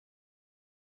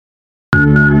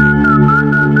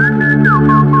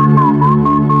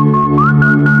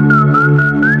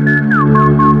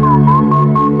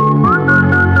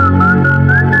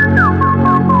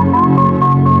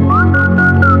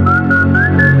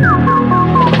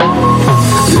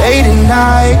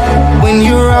night. When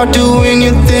you're out doing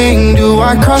your thing, do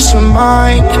I cross your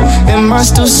mind? Am I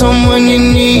still someone you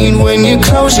need when you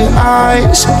close your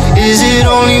eyes? Is it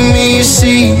only me you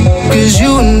see? Cause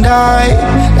you and I,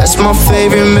 that's my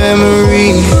favorite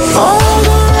memory. All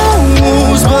the wrong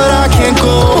moves, but I can't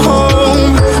go home.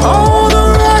 All the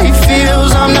right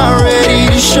feels, I'm not ready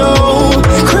to show.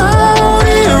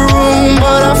 Crowded room,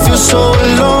 but I feel so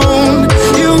alone.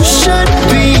 You should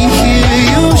be here,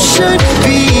 you should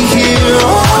be here.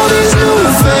 All these new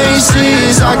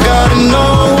faces, I gotta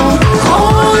know.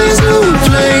 All these new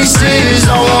places,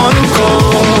 I wanna go.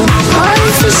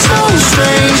 Life is so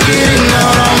strange, getting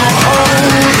out on my own.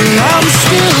 And I'm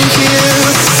still here,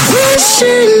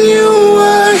 wishing you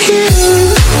were here.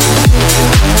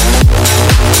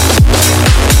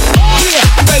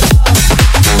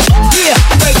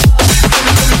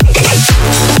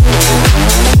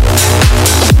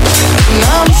 And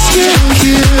I'm still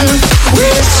here,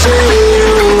 wishing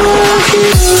you were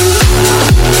here.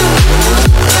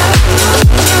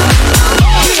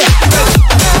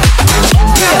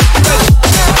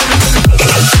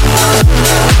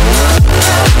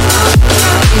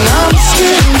 And I'm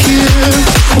still here,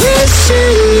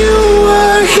 wishing you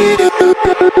were here.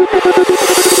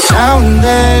 Now and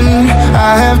then,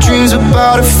 I have dreams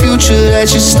about a future that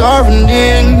you're starring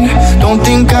in. Don't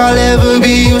think I'll ever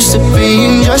be used to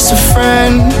being just a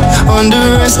friend.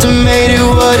 Underestimated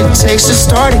what it takes to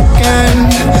start again.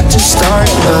 To start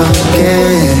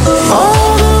again.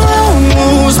 All the wrong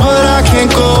moves, but I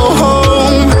can't go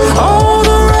home. All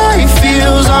the right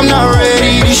feels, I'm not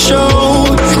ready to show.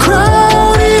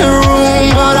 Crowded room,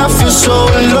 but I feel so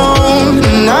alone.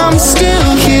 And I'm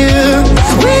still here,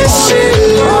 wishing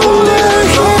you were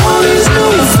here. All these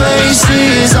new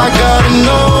faces, I gotta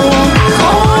know.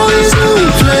 All these new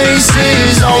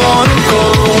places, I wanna go.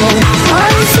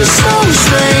 Life is so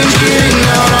strange, getting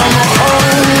out on my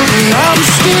own. And I'm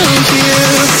still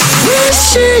here,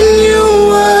 wishing you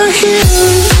were here.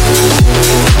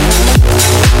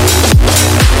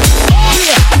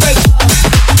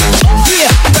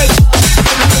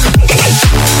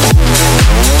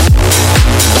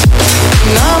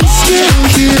 And I'm still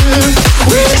here,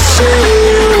 wishing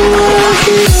you were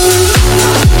here.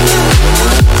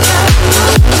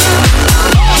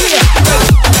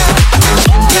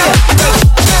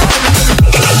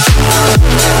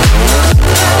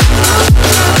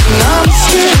 And I'm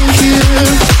still here,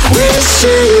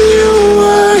 wishing you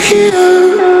were here.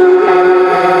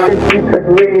 If you could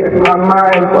read my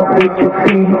mind, what would you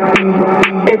see?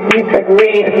 If you could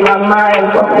read my mind,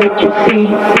 what would you see?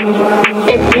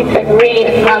 If you could read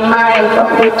my mind, what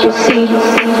would you see?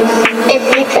 If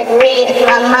you could read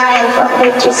my mind, what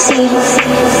would you see?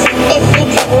 If you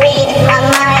could read my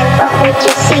mind, what would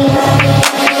you see?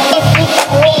 If you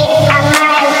could read my mind, what would you see? If you could read my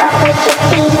mind, what would you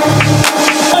see?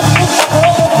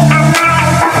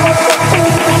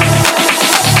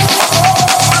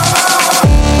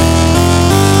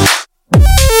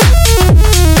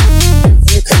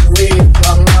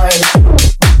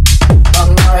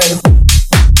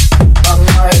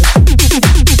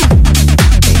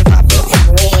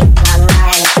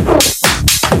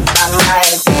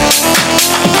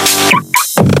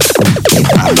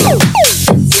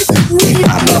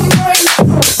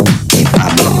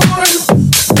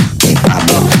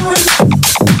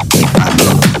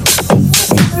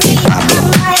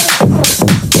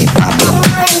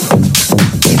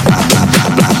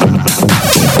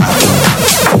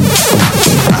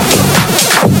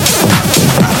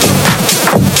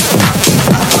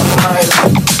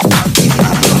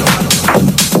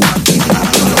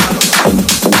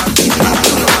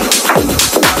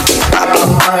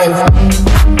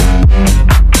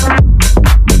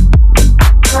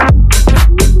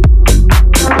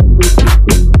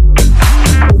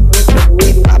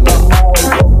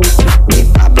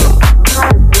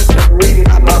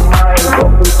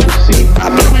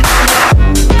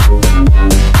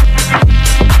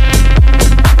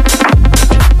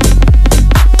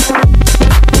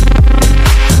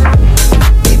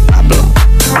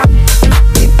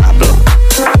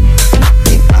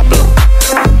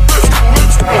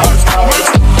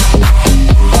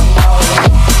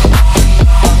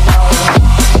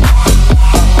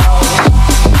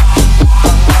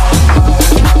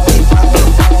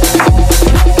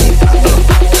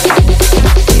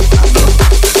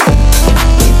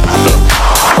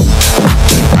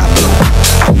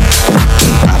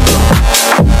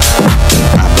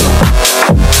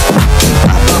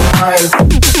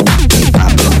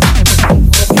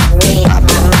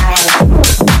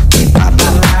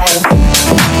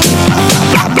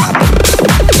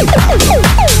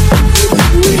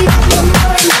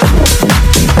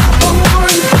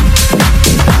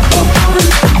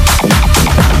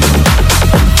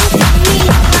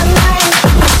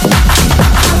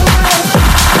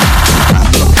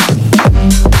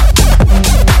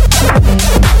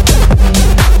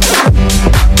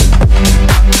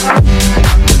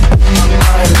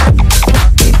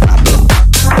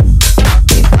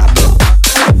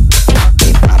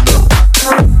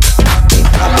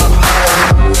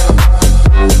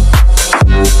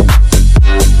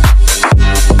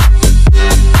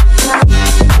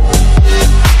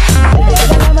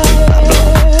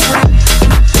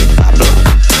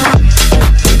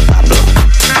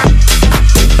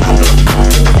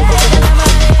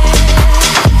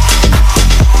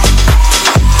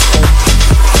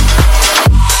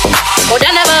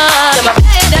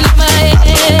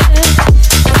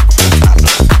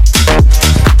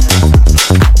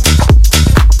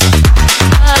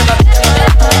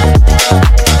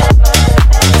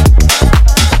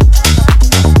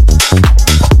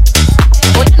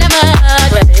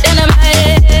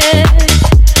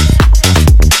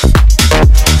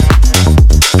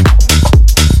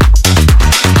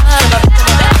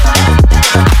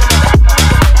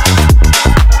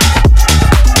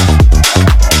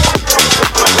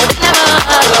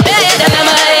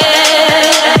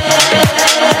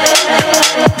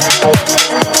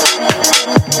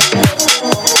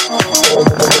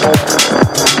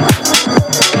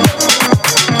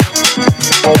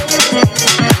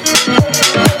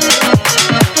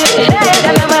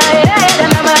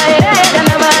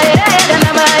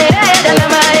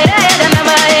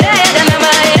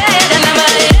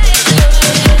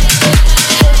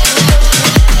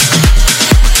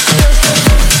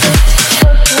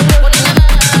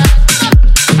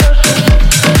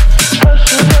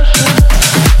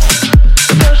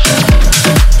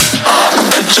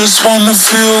 just wanna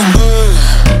feel good.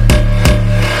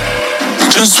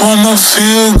 Just wanna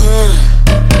feel good.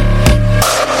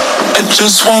 I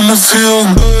just wanna feel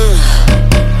good.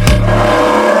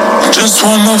 Just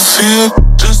wanna feel,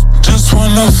 just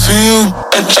wanna feel.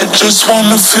 I just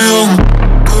wanna feel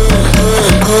good,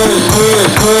 good, good,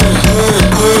 good, good,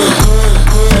 good, good,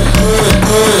 good, good,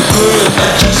 good, good.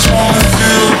 I just wanna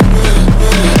feel good,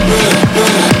 good,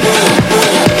 good, good,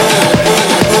 good.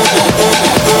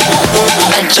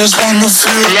 I just wanna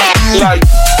feel like.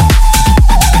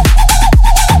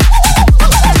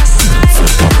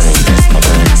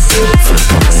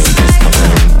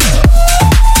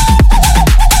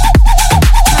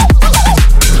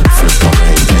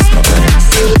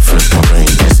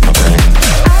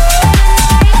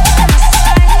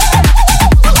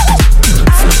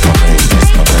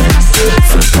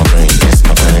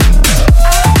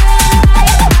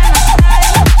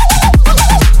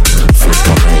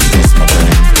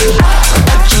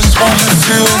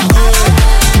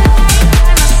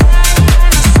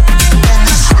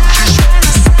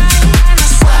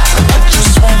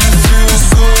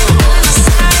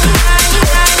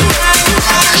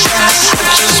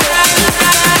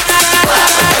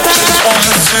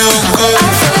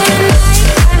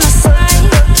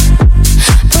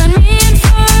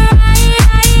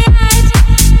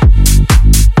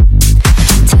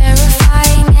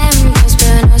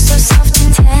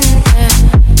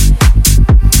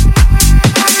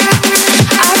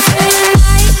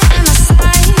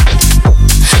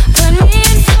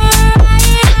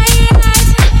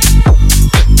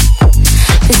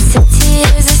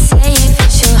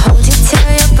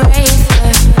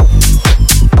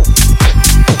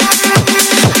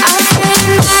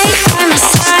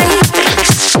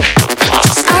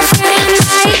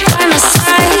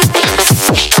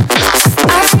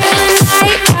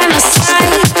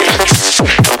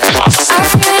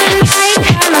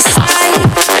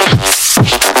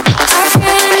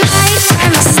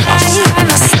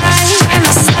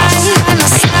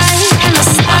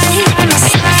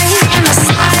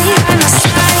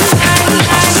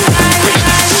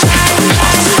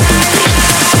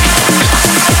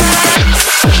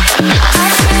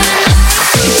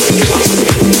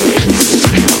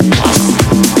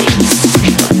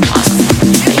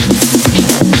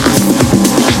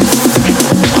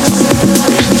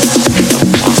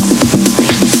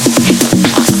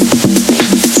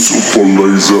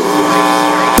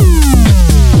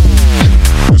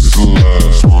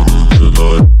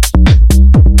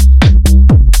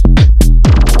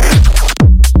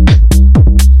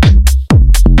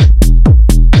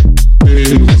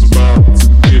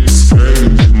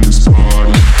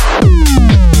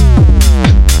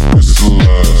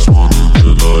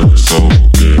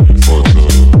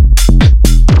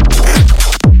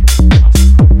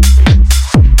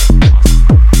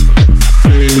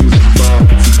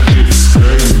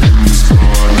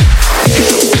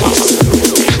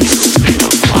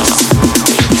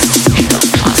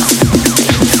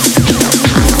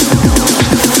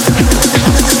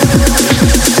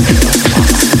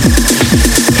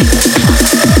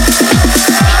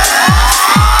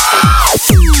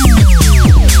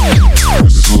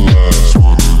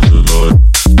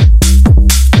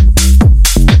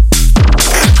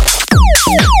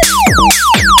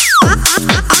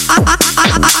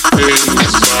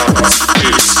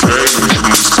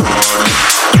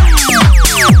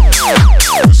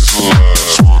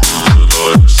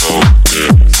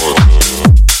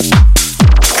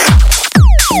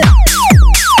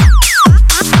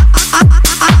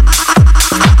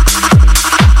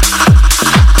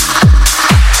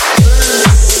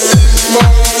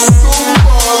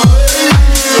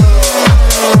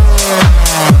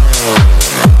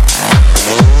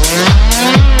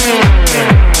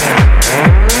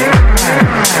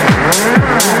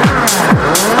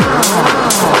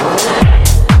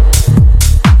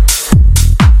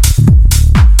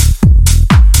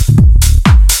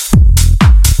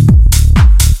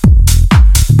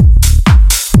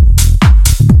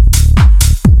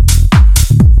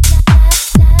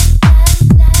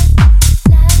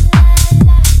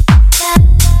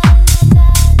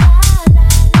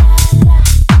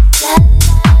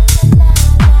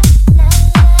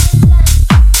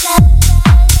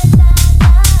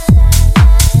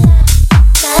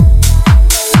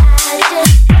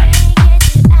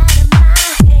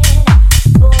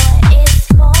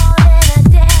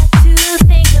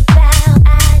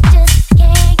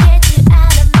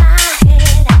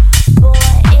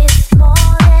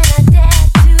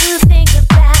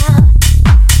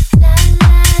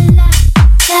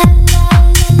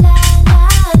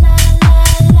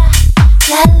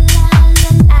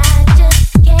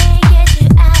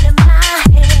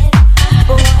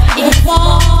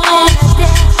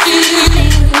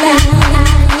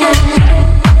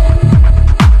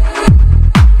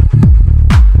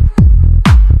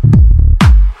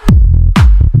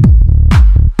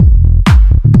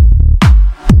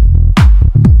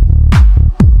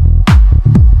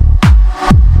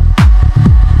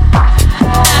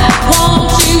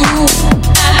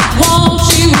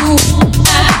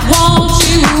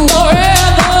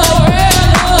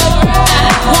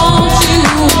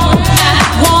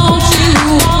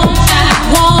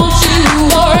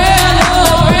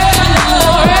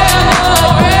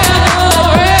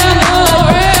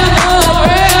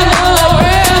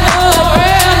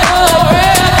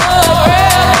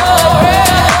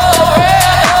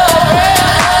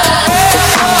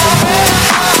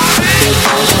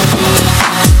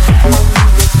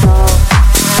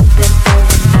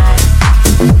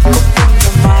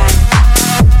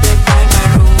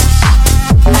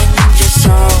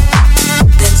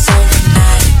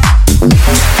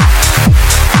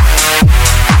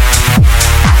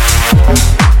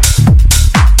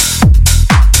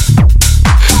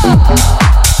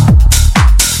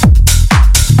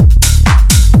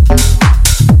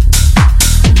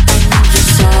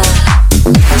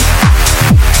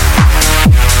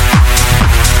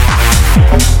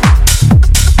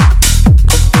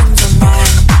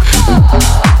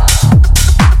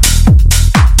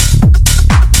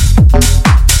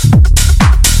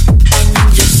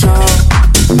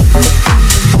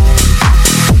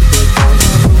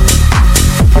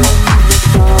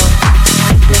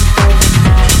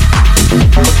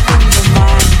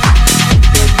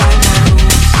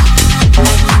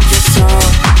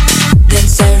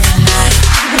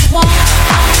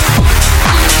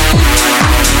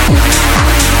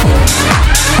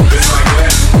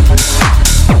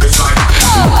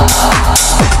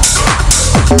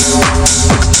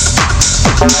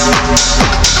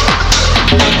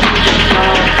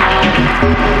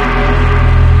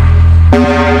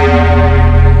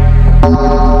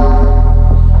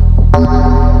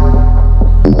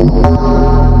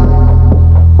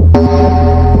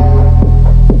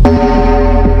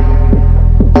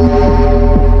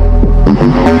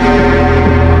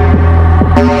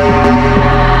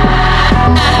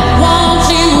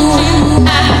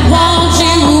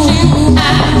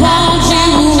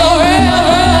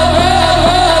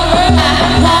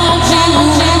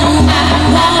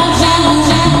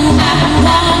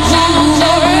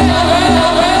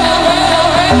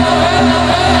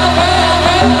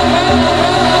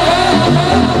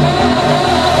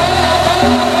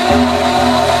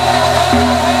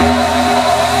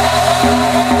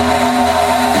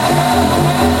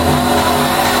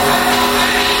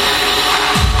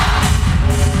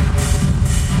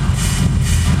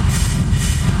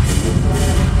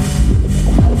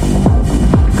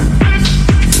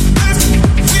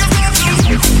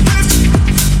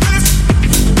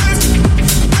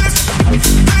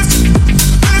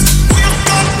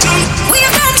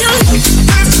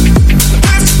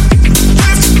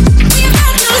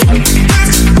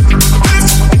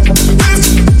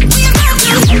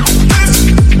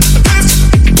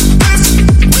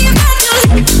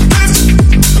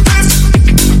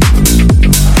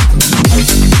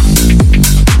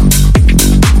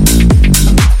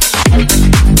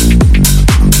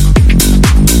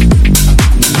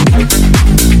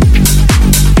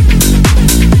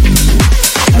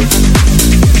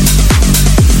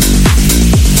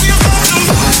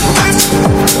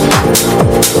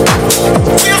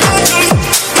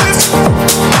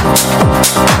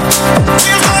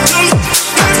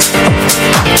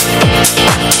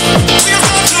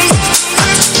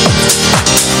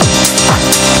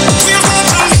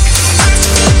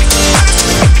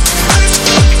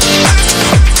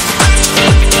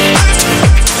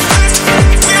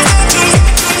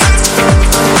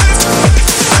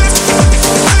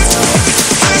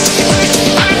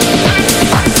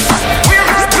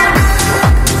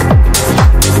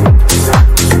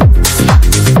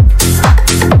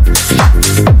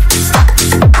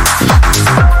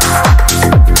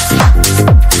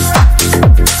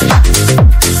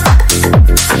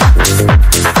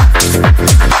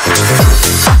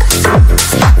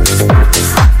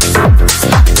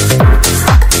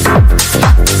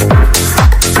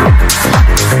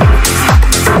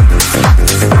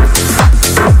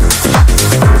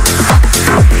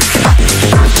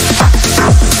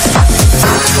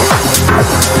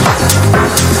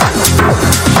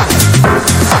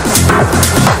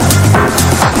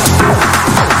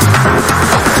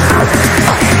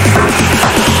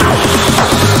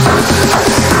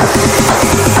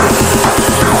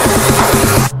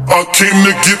 Came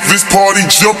to get this party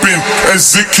jumping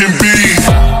as it can be.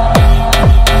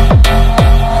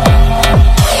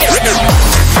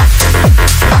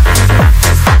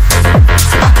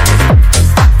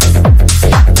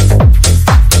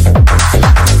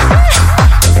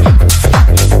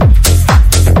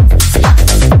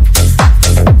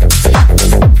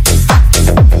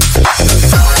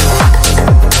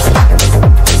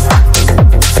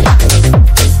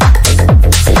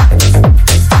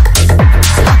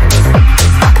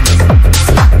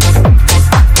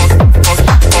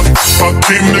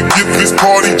 Came to get this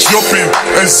party jumping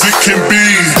as it can be.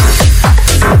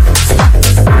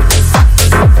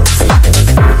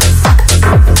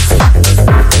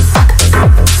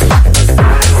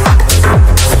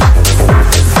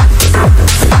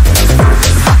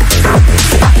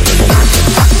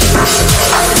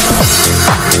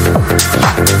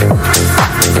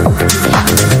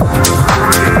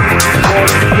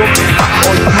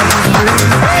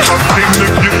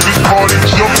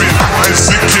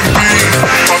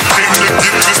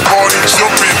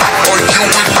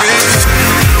 Jumping,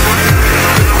 are you with me?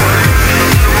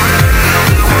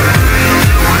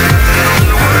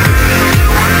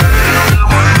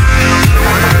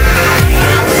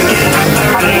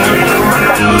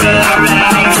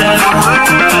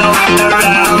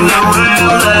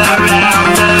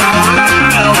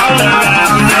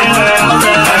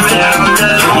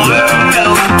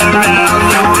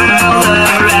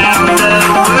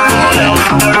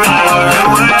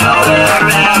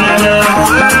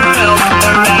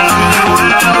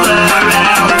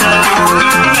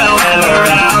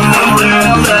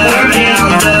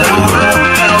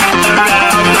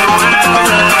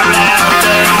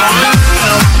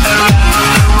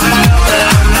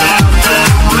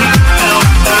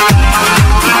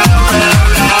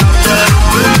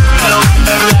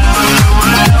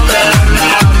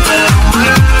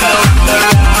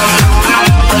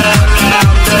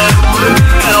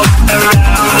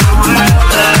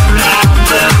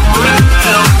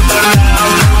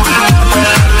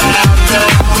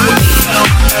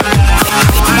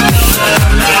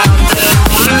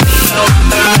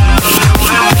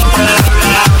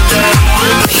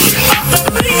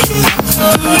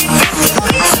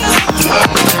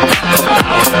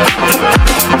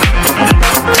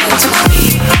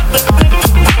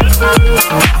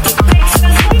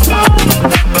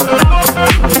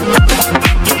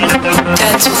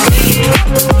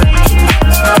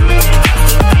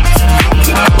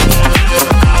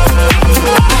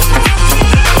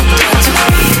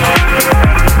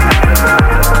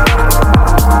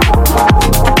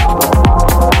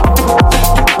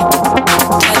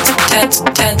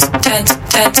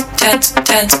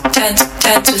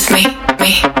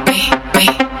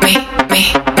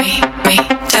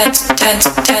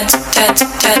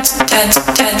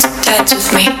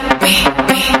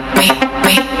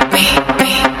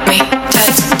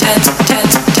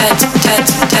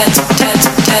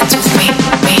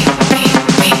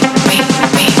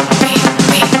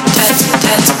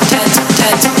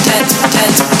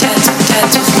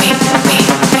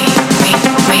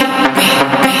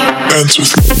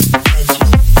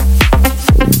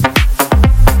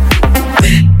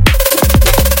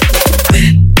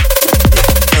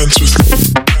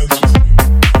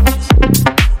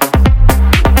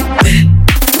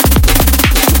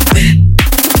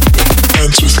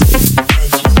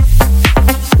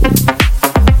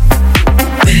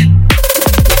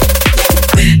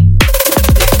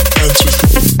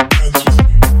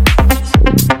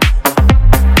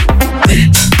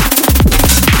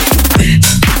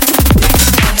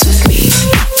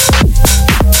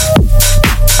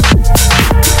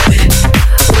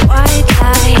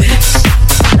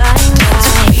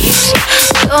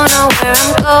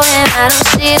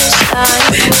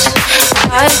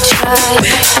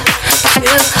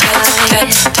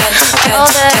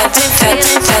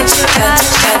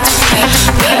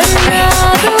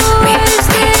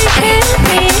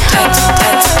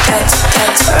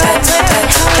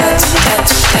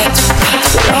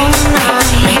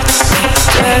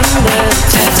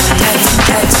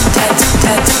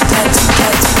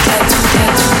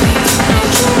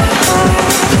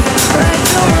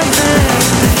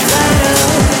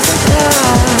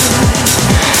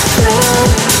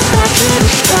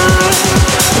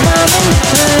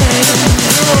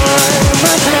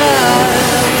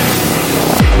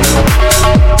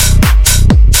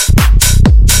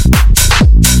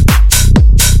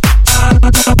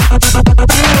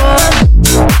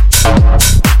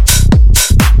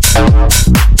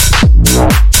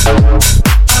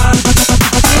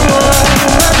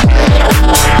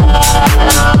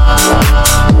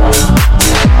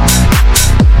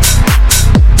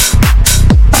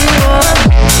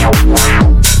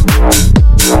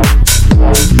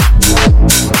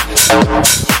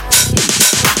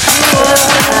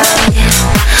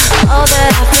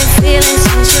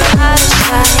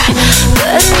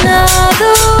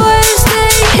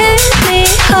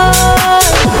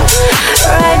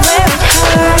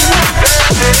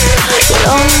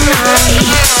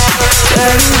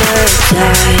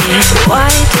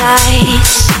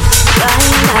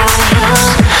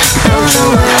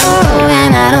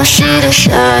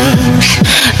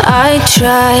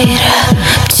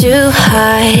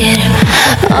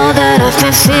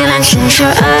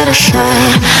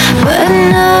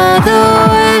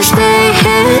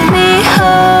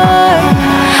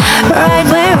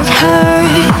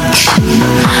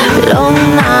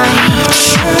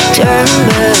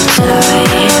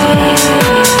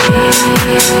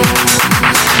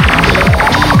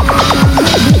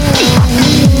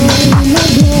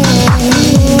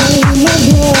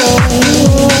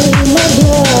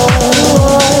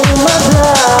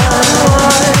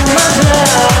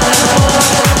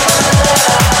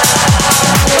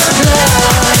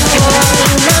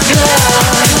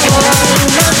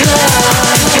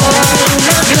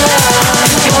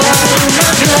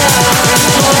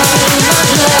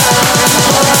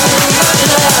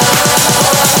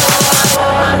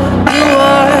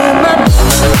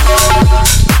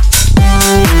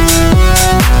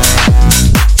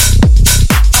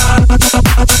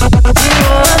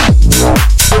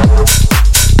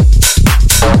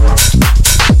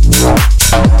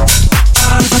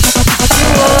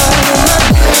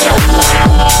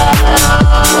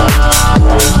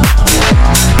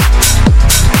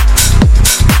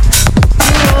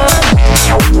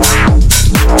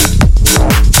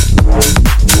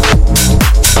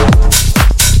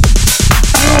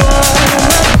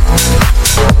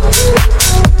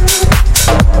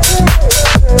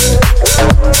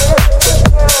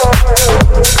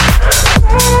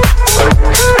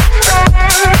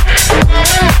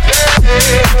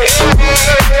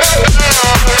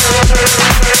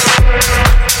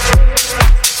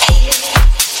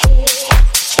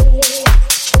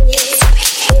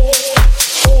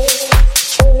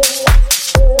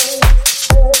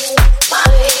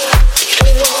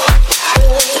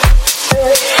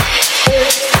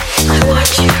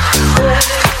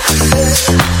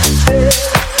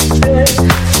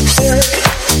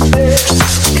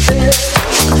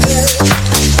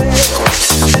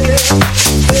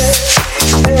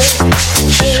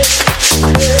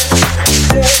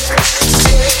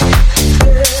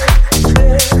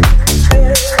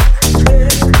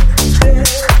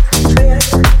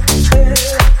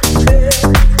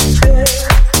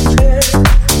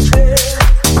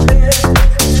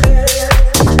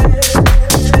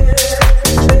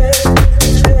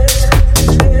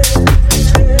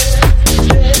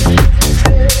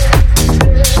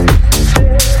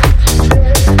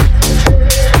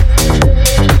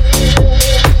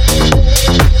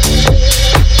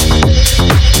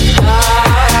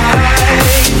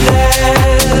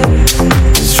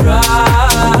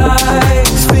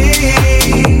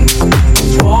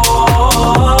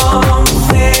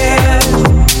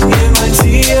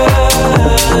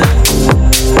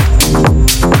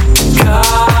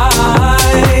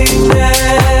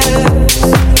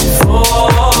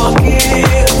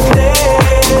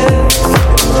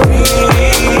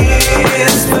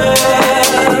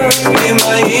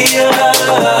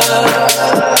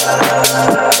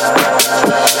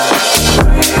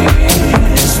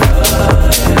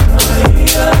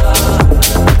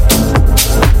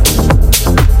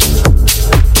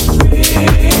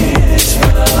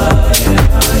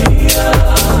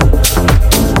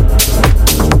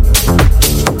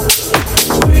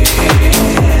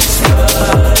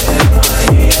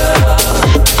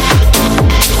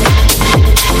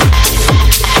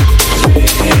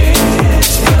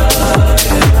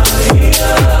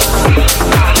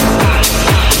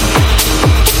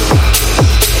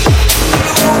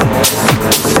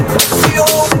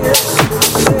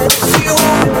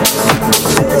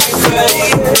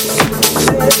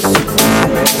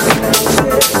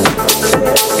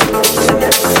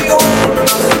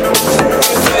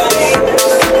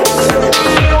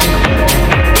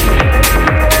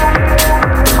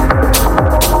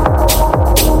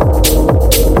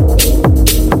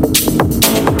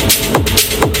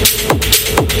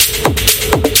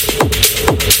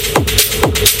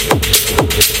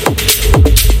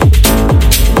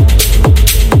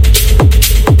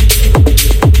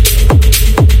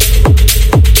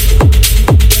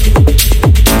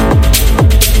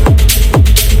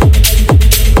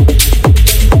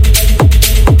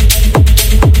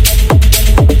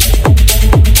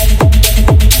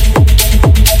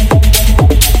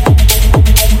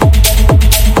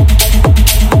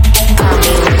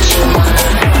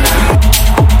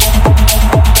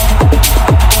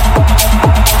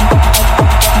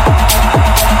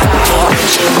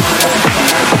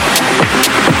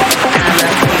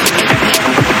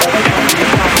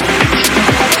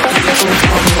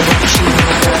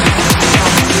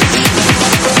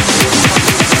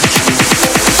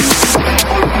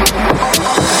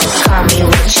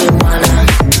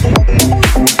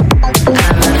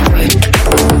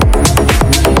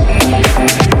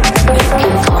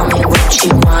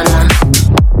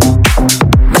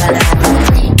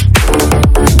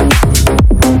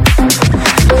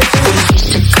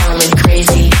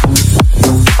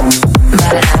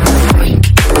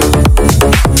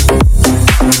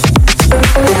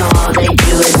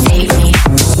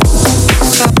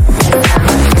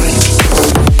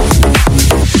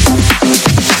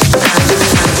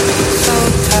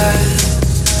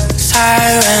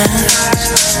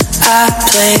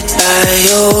 played by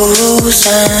your rules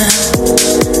and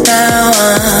now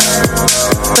I'm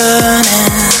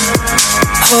burning.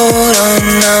 Hold on,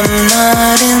 I'm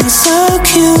not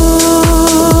insecure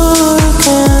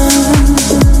again.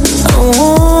 I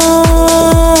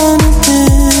want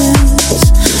this,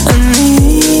 I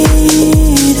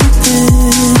need this.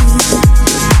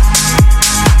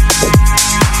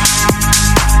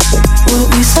 What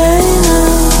we say now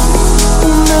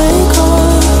will make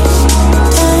us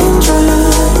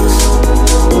dangerous.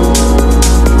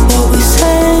 What we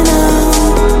say now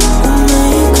will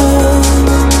make us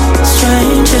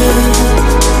strangers.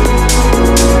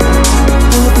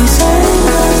 What we say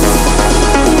now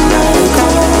will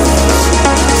make us dangerous.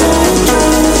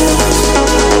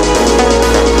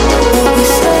 What we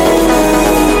say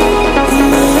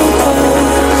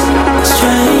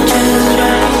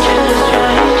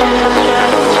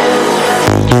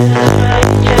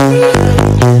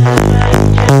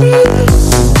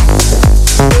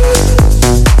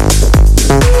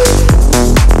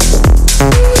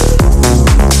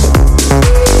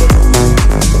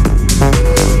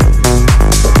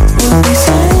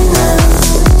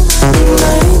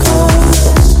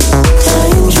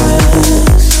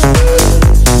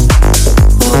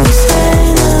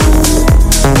now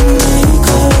will make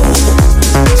us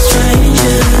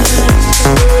strangers.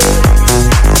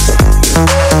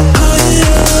 Oh, yeah.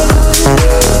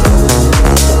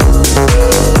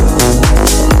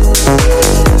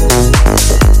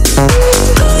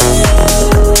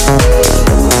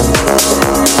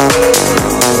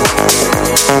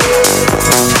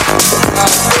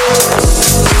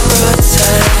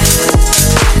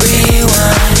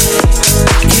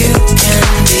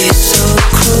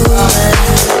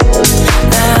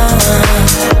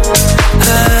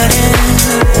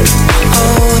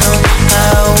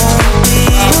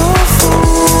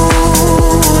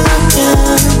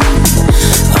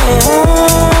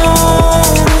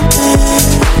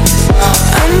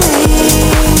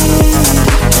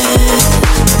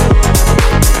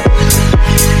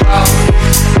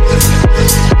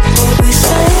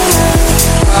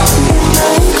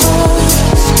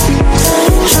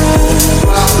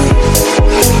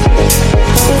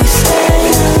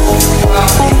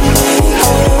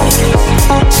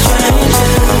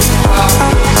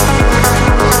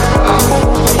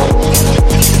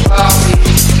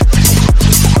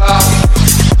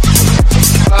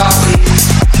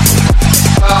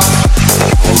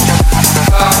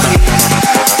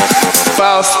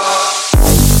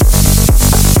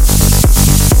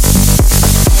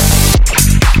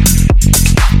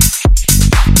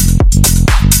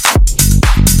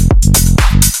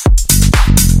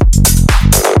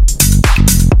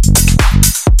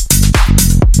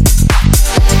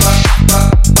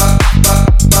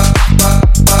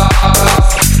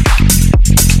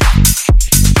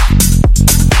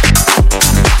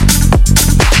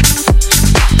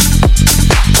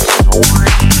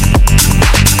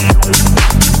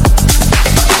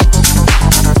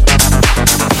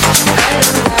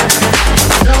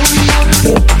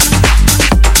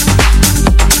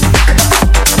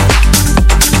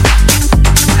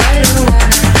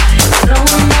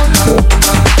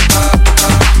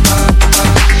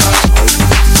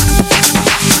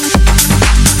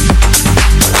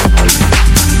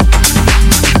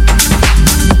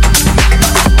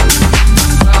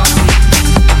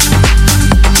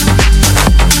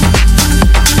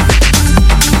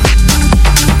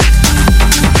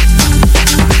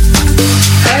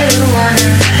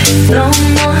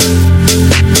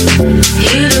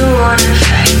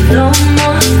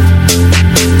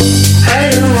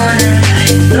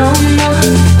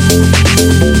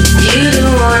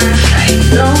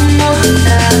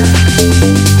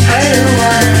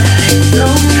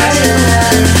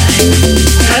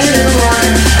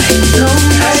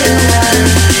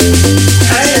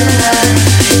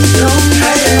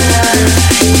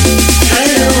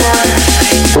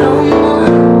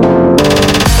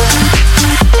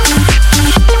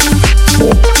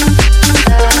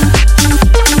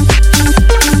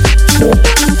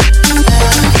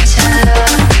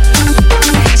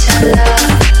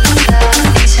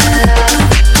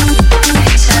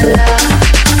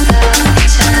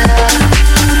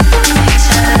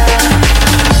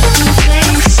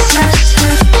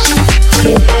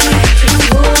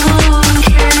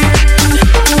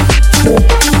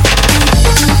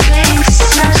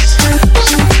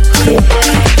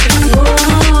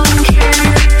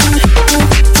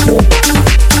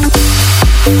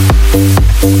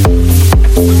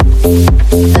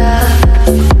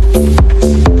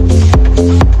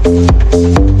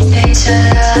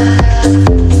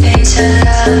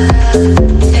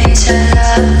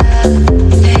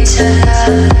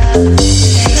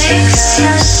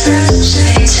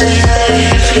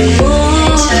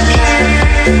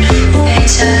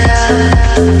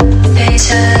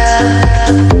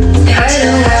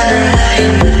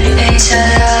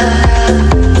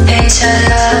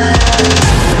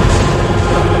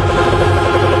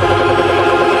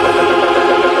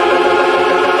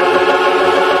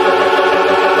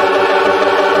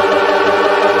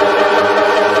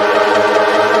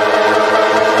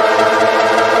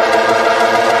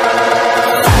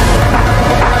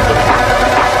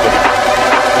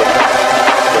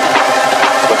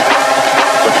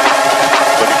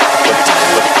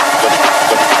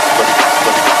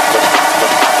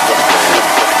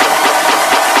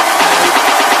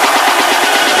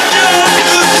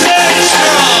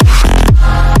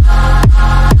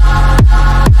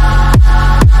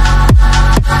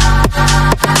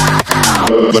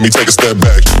 Let me take a step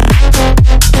back.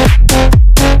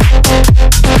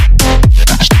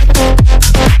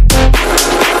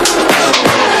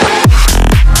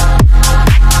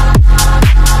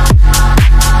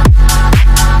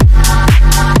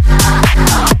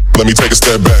 Let me take a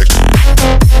step back.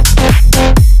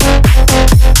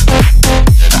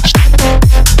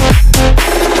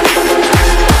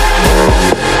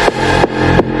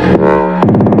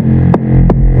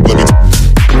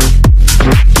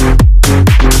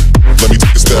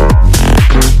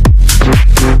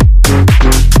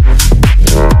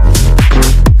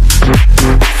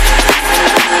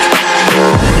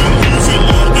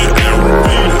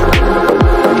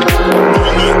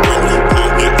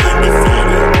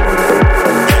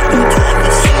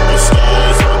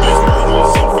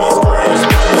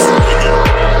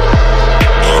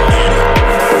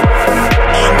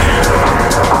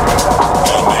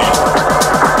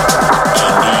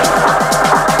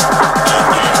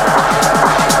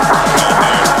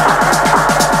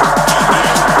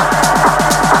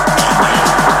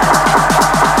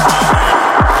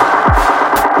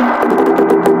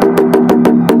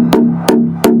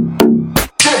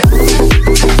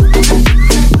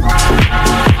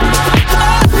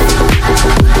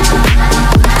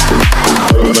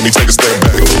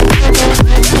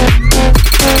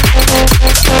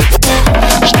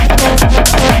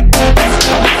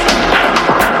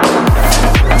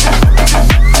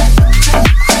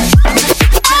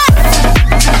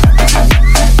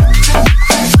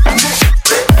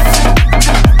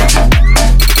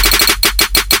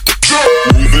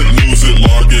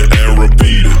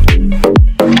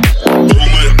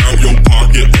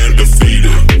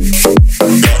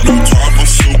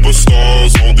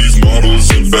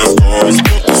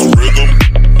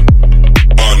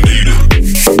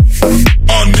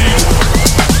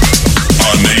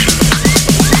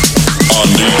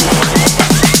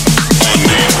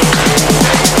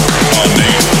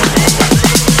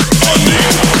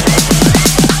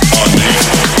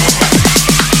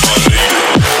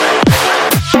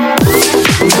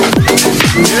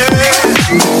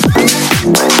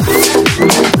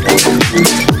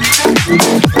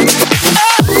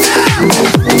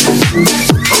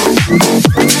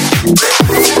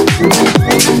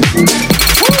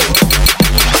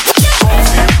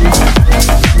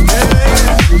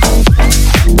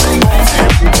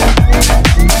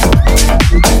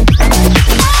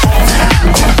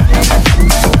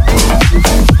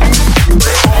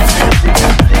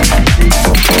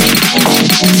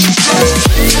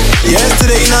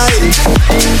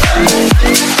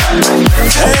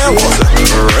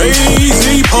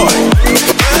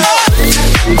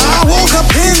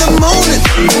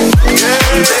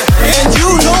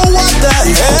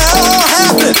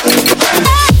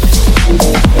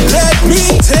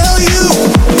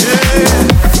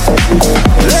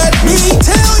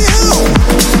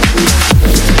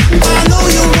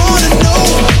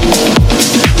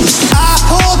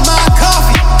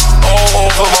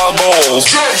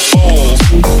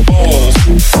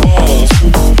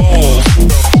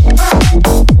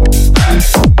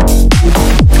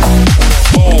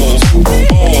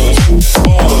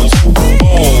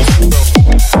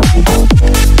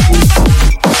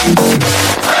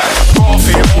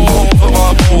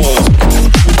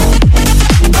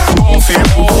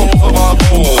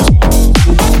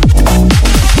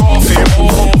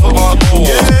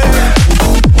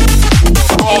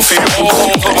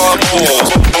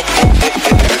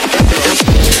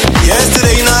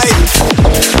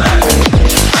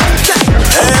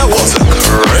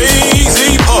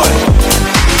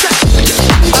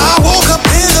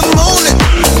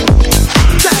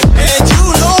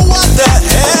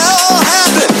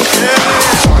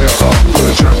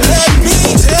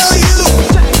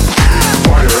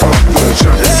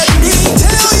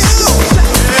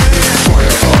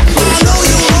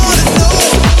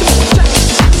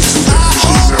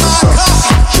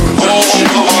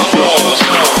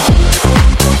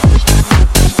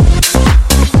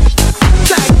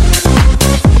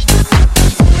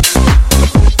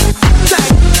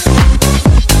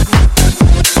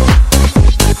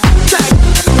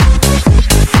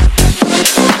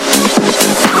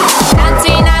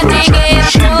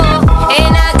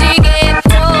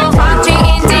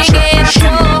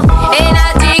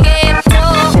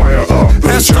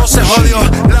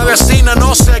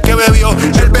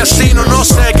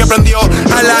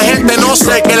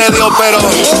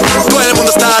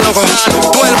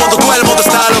 Todo el mundo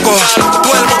está loco.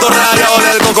 Todo el mundo rayado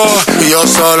del coco. Y yo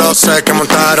solo sé que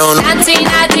montaron. Dancing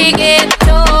at the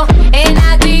ghetto, and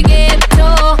at the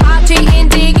ghetto, party in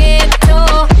the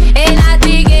ghetto, and at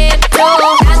the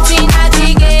ghetto, dancing at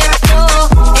the ghetto,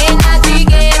 and at the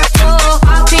ghetto,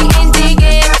 party in the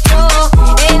ghetto,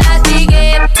 and at the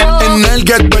ghetto. En el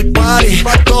ghetto el party,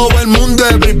 todo el mundo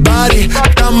everybody.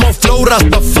 Estamos flow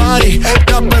Rastafari,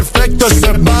 está perfecto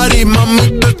ese body.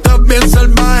 Mami, tú estás bien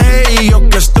salvaje y yo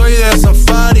que estoy de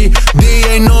safari.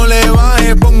 DJ no le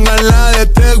baje, pónganla de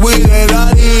Tego y de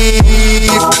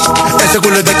Daddy. Ese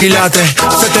culo es de quilate,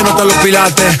 se te notan los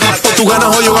pilates. O tú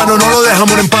ganas o yo gano, no lo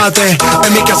dejamos en empate.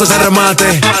 En mi casa se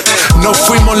remate. Nos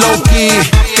fuimos low key,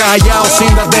 callados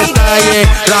sin dar detalles.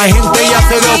 La gente ya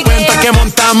se dio cuenta que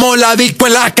montamos la disco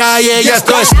en la calle. Y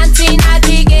esto es Dancing at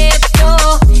the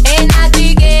ghetto, and at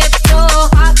the ghetto,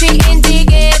 party in the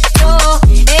ghetto,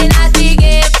 and at the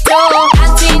ghetto,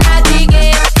 dancing at the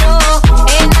ghetto,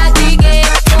 and at the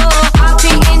ghetto, party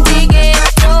in the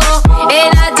ghetto,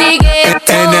 and at the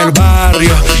ghetto. en el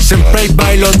barrio siempre hay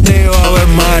bailoteo, Ave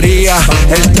María.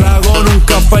 El trago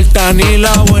nunca falta ni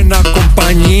la buena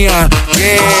compañía.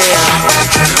 Yeah,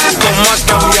 cómo ha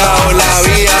cambiado la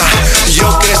vida.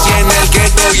 Yo crecí en el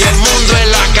ghetto y el mundo es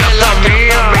la casa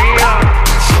mía.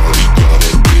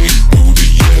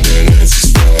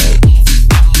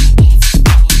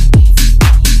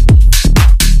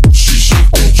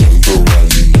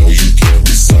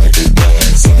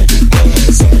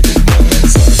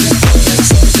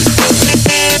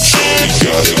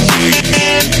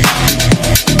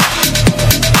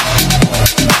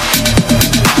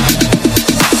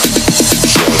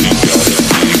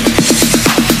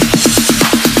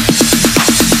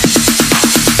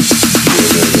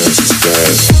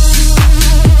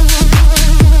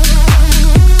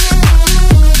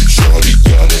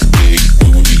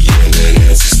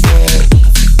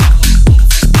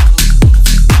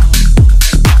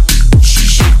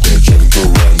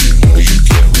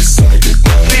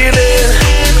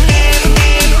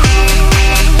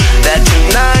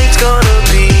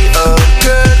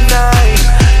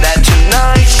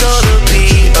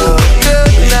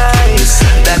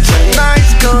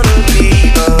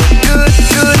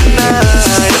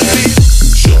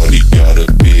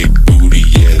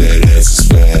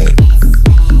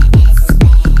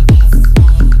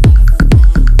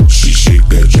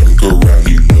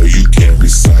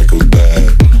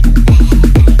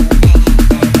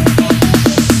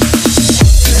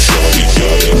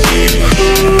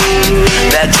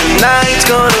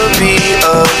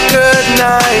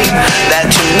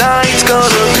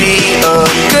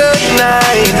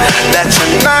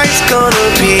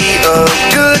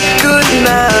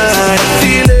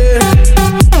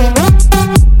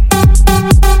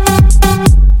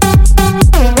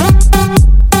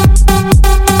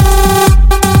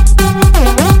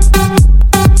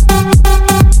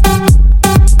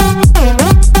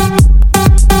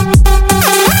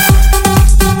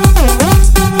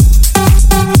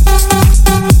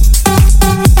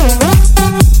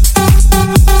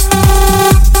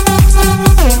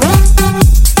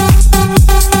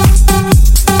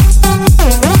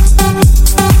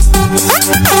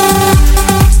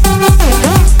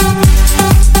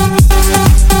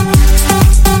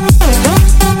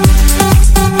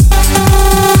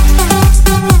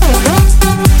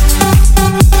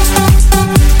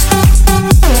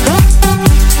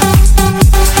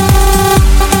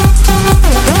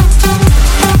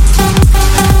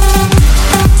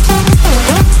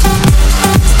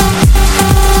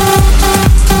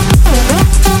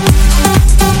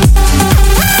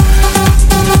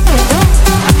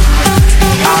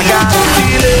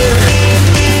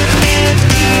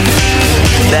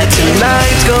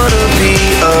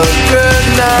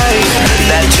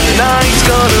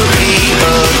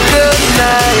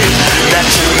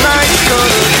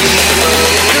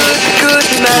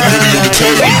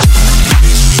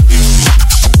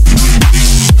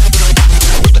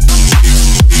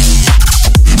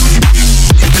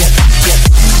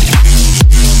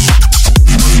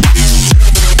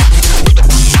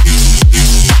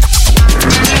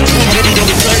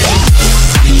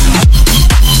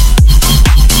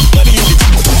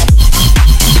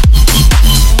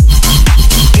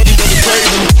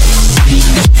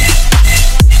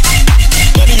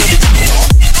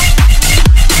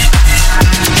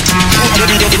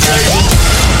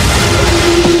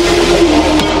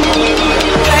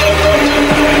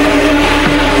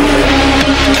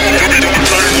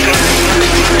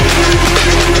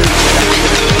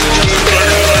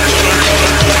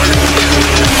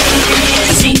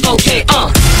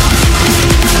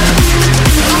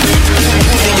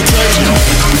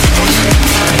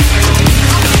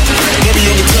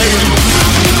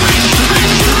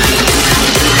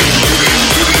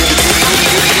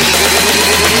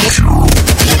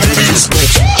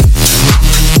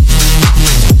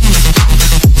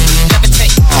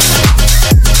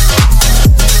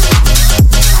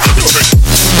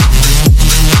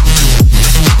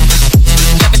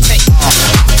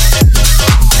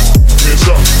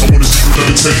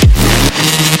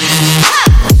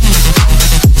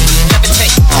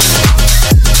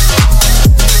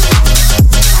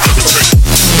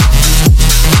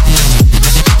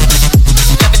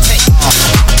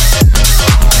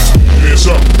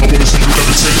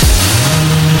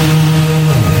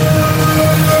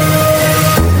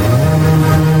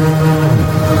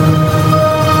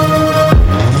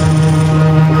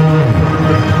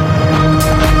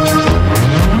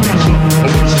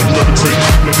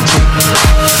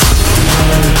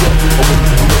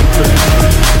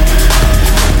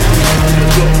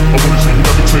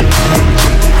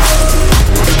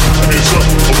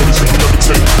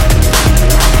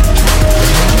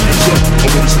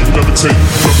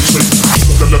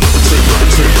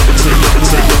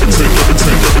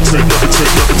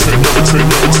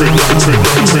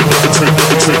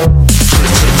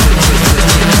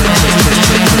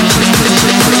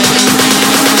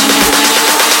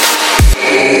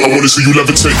 I wanna see you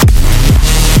levitate.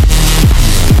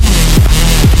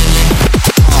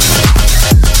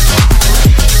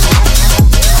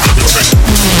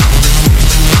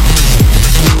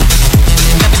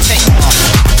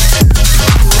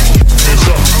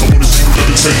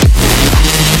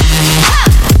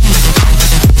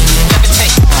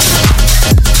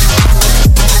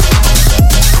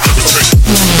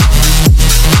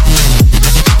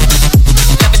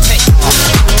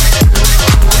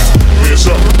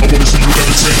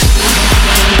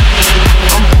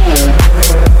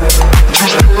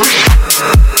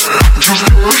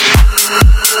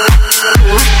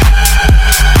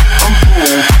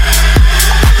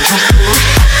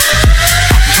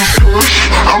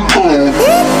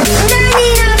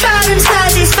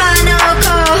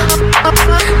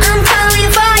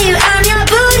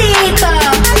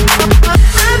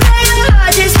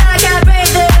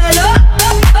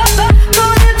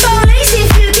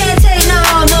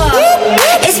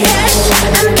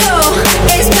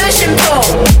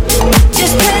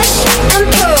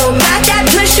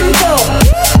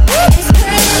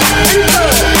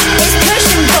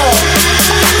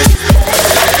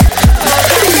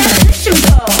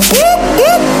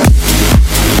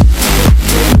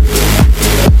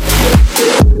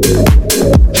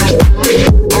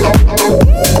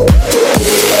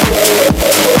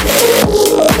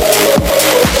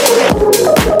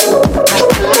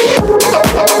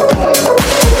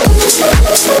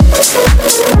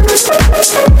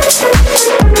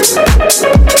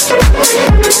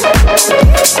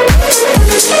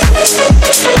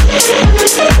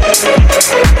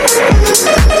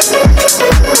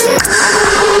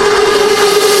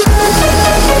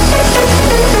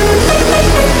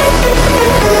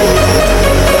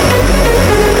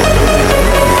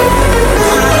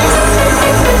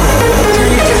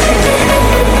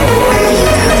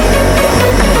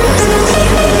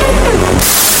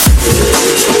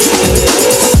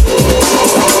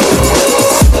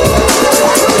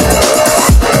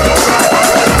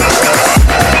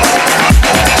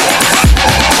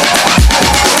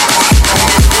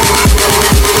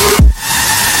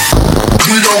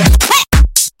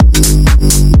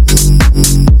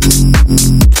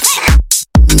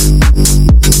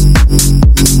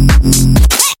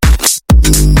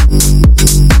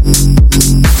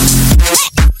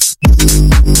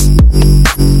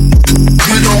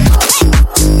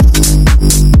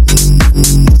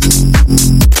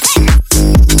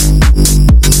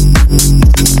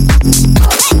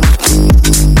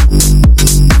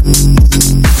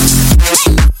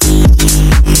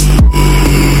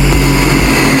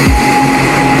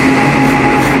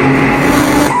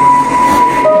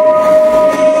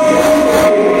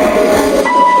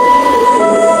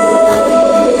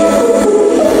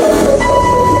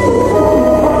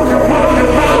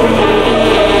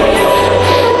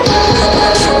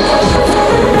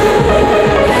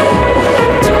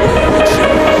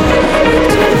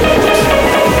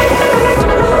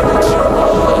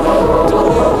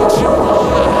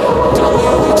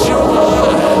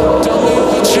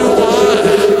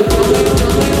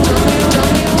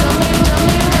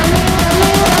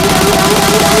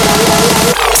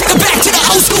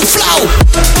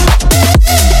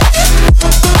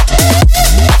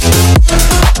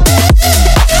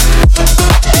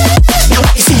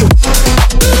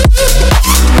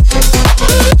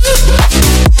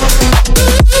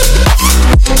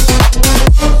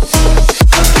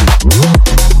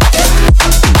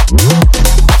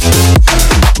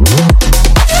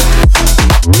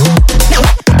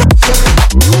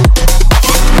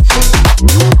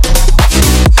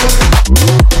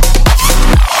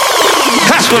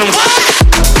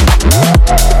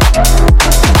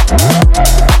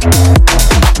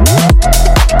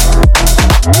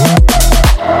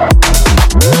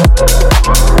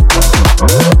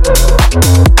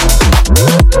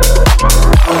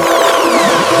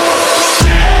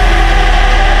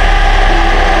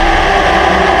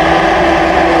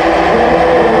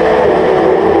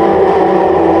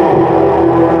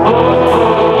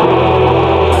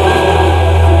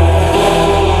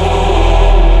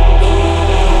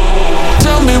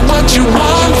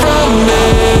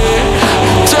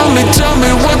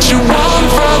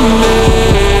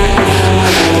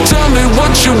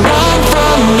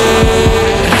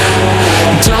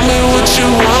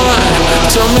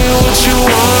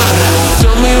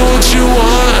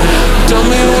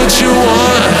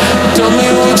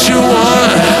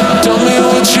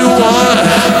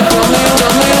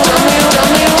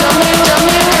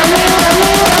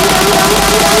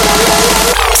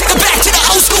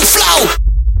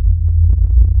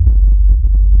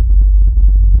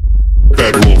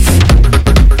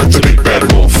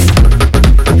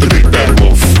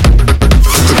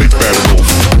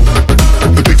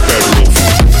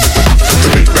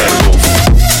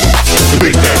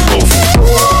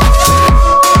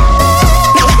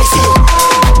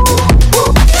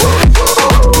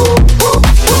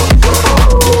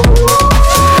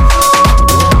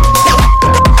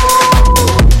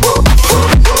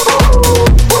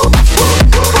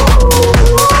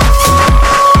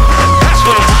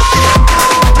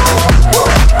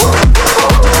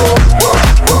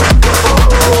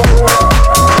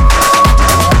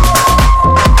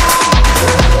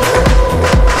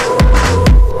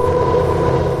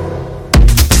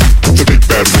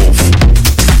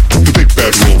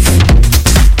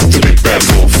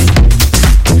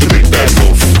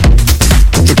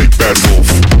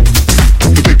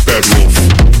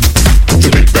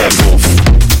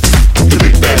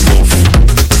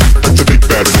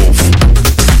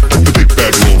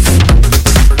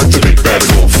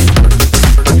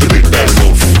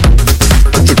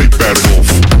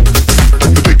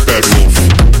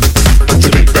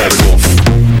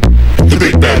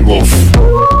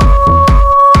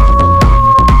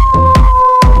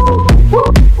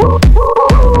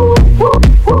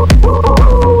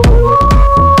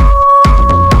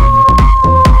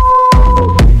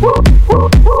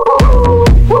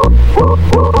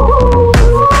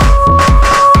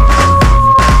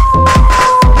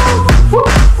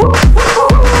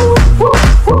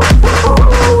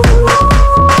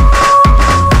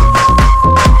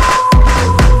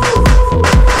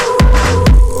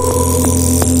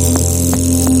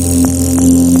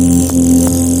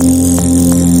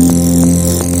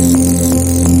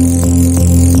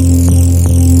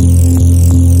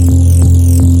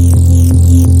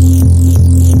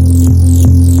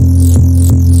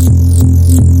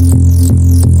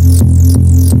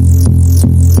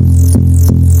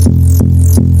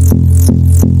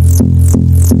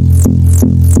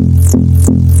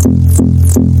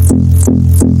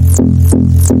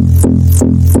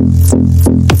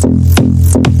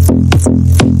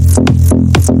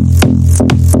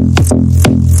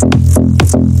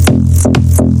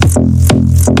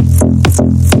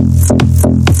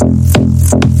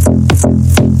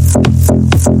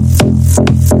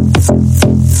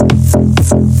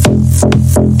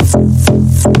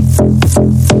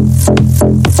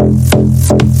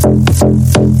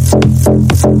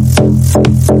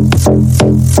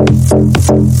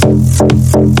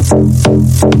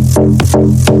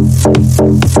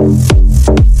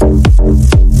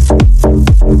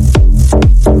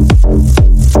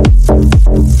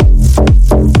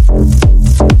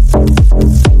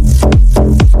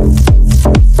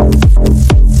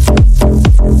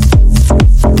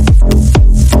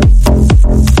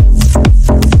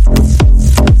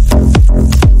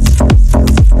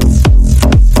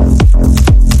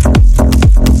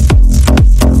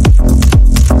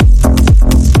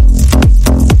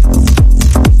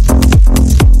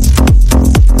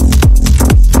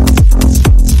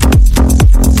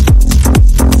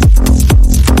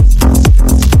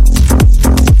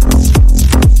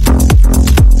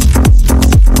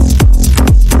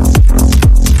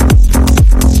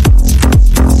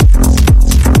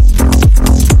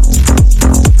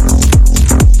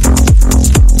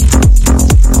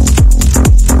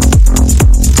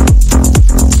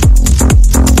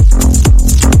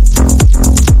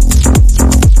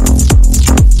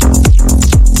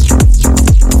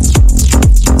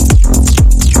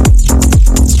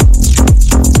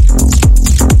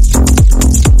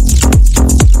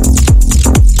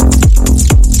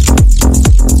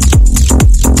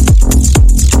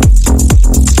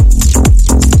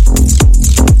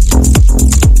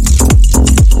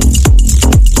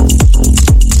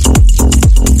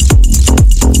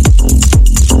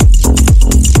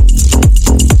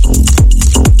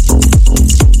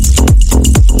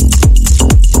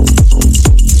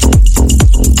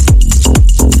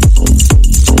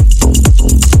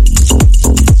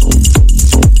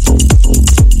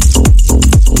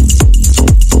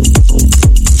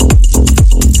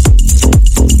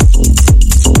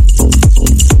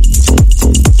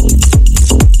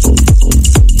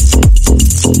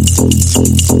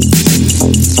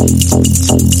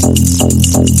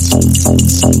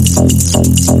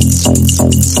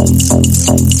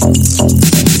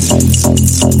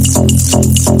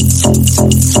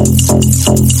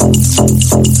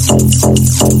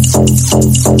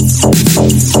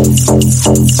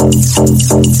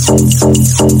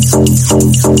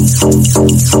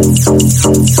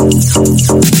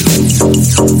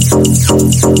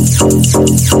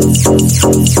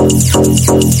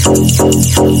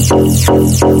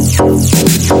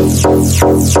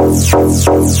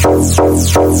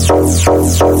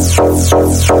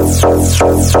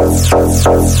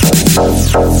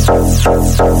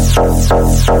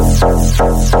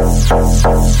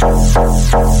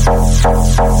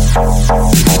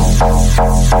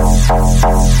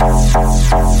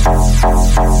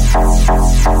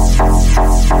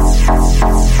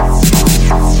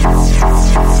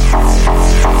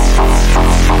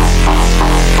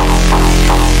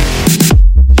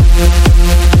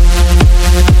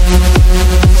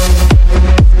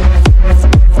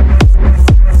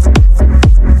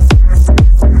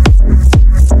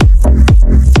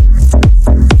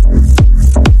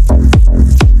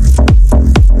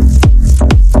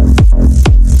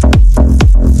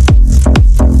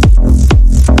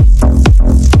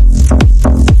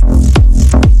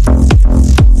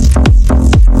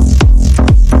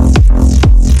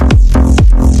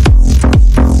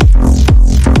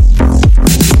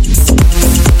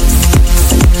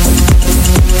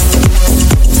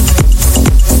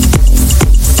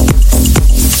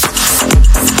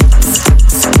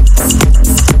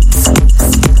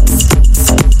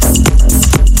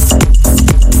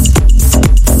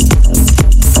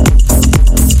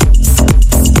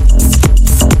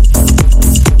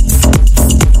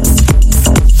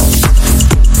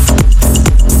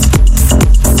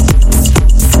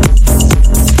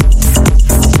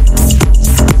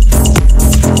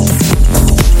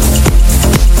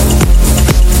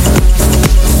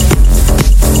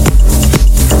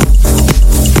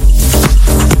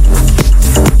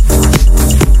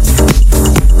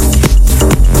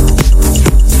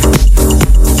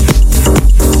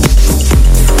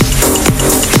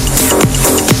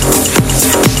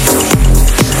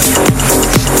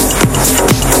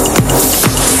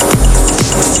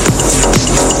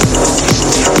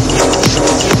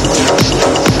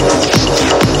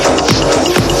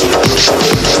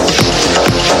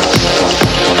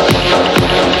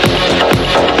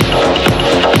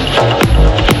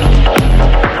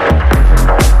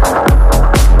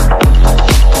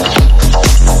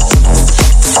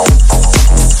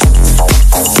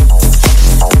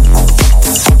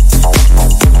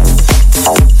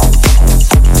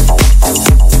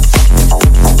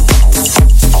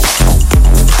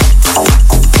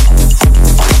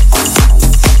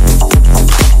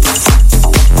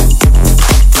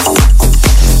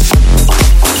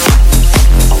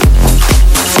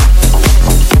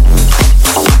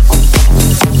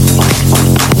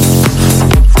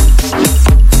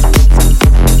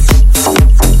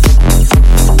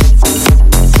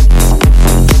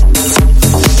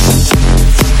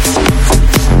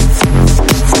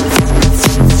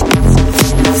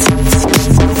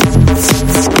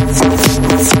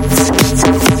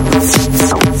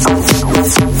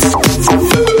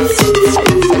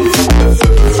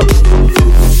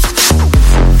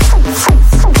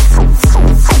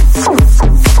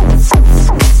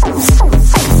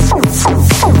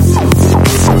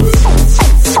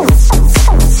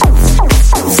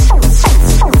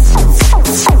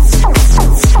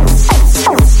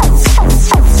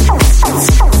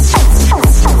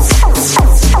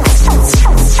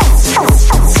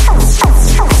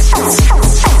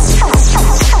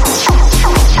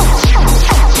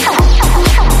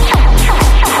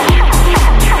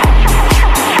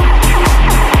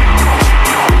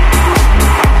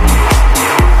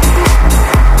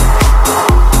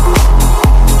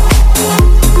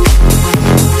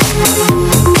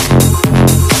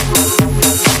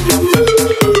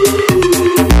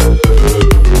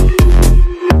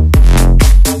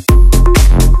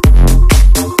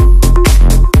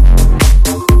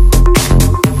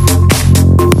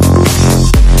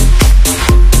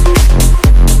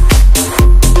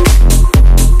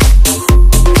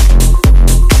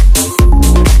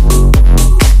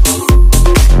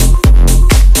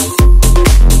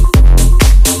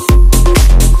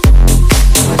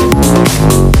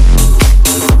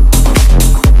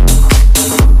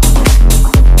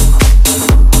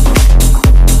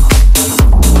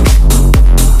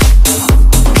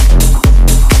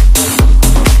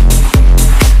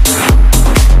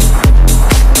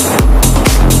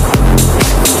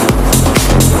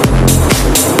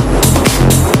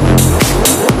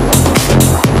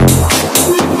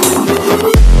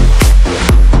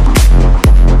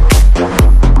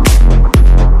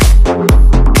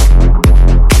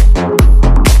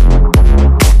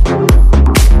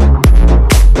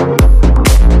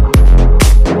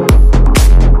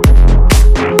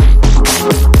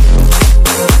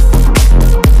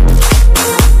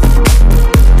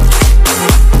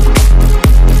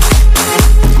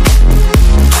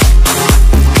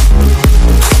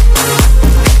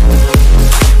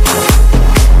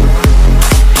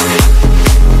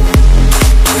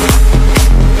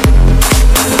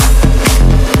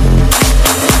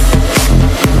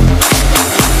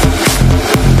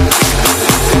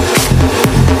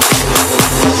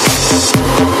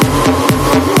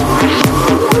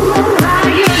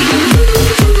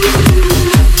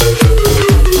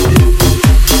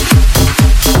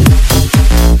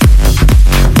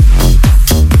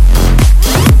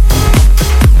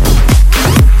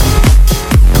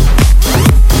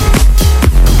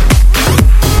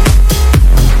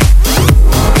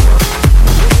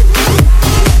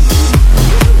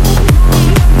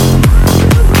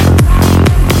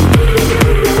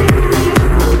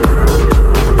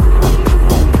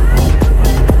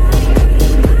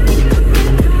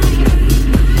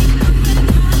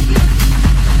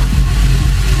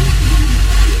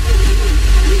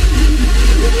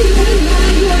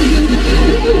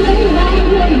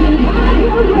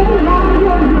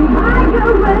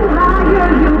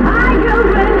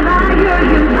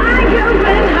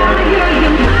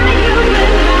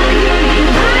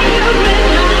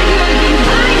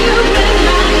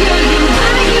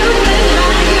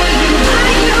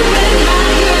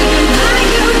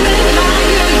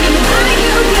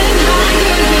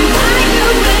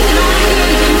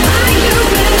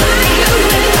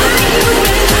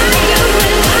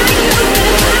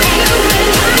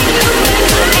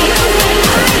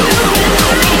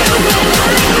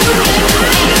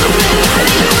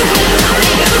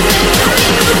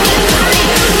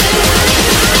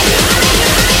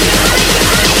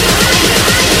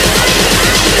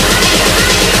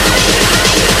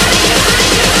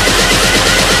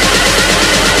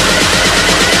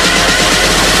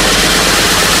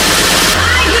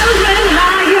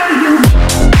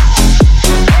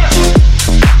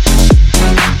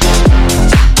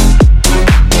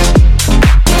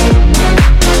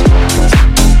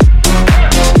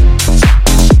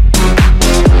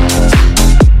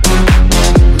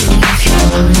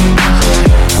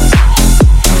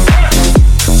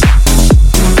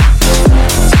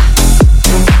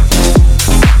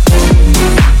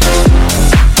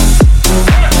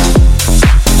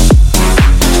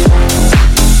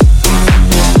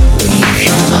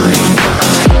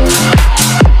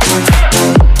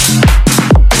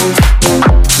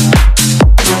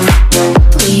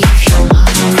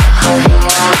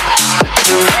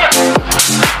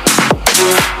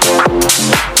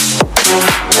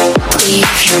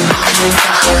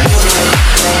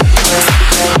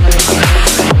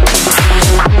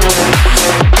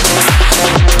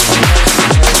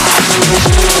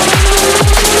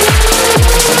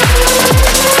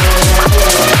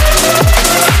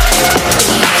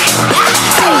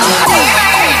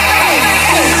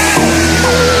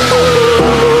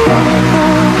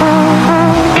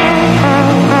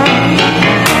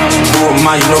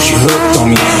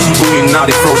 now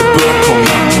they throw the book on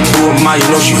me. Who am I? You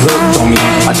know she hooked on me.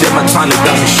 I did my time, they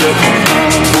got me shook on me.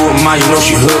 Who am I? You know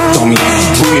she hooked on me.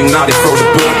 Who you now they throw the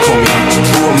book on me.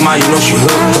 Who am I? You know she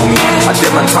hooked on me. I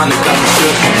did my time, they got me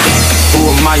shook on me.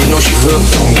 Who am I? You know she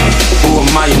hooked on me. Who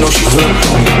am I? You know she hooked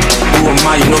on me. Who am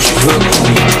I? You know she hooked on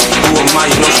me. Who am I?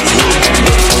 You know she hooked on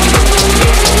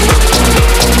me.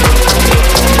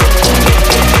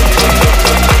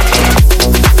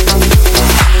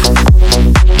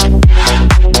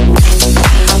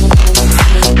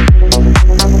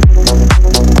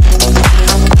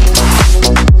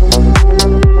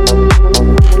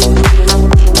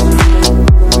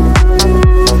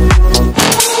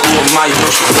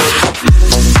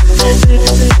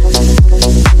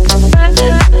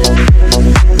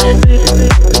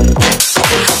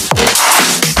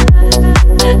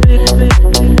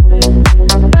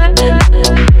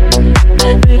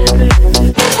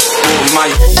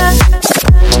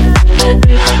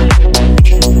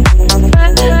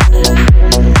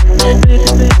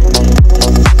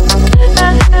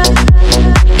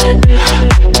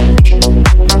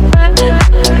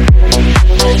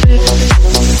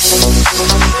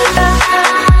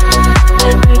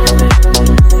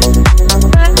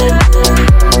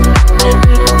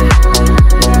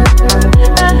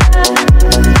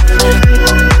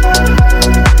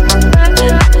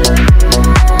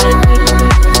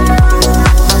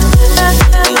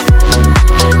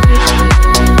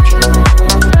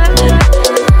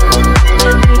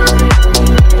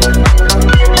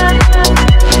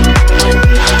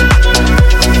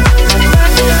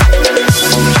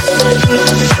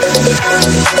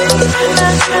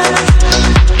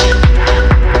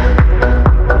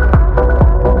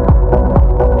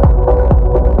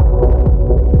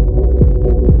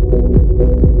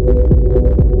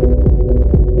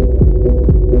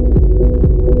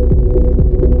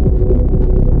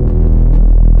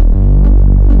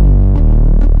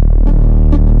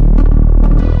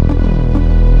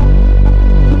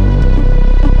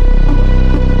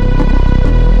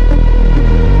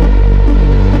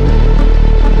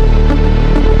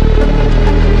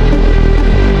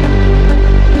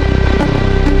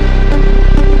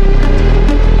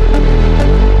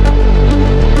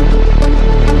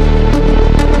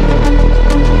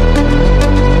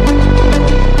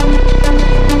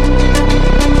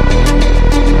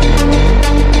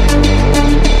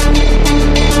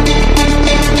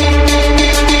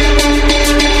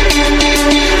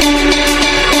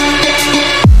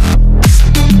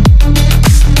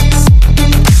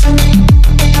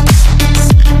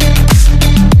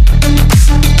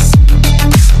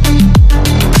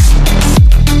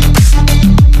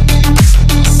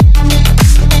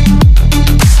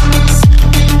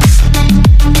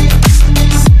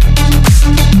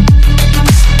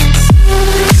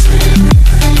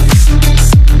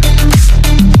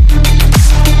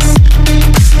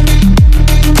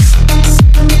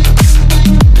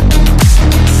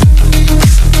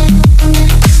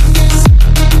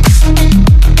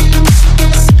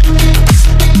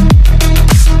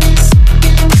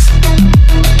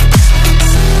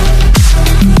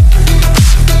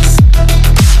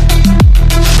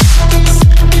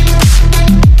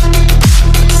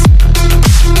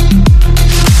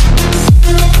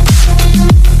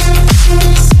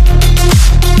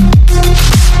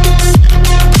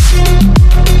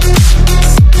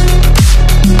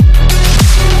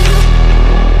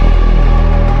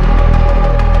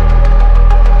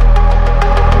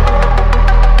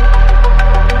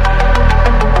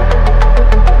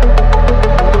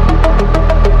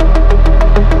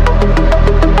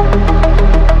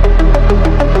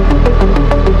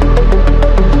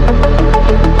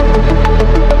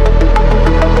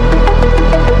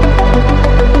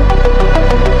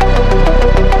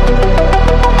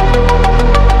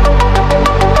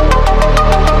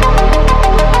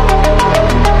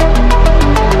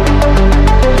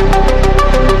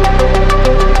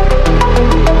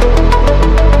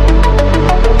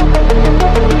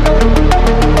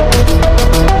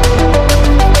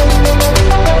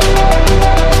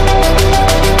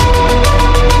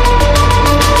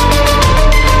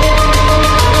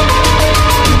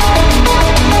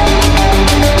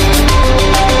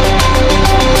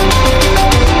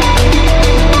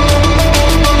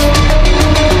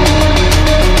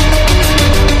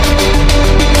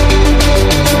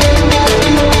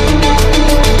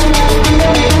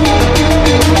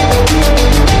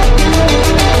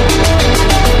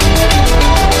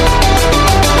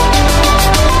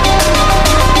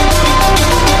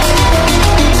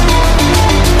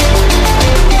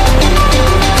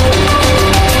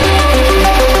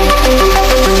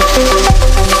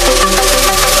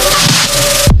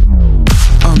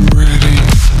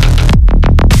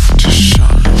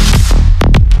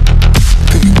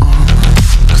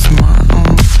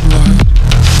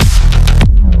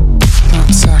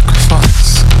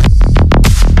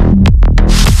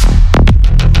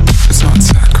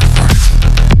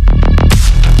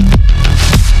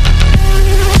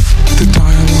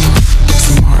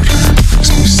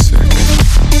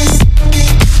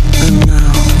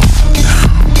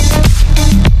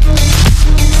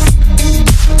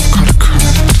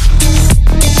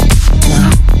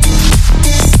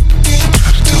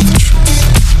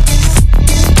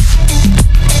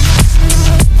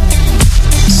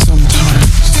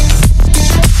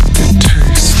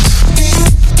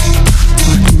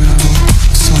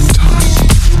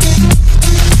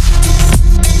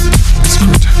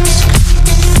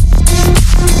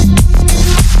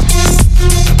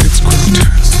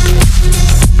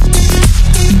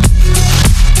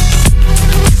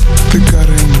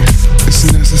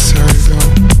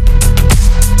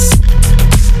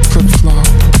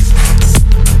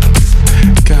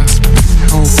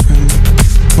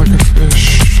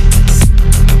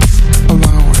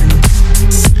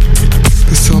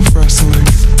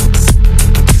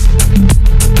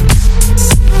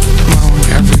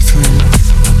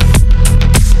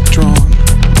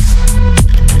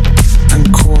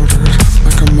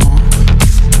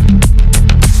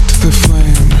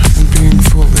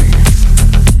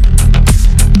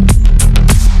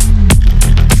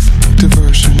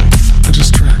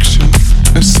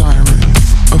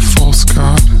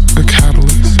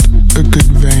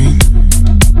 pain.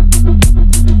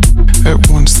 At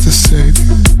once the saved,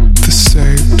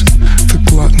 the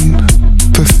glutton,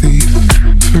 the thief.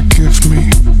 Forgive me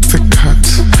the cut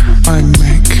I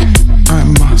make. I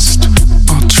must,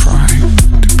 I'll try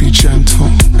to be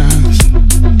gentle as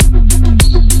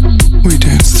we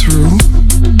dance through.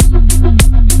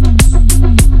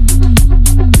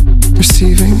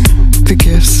 Receiving the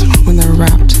gifts when they're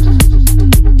wrapped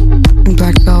in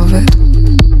black velvet.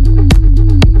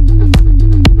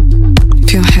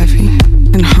 Feel heavy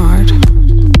and hard.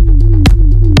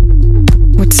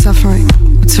 What's suffering?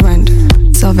 What's surrender?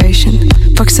 Salvation?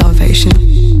 Fuck salvation.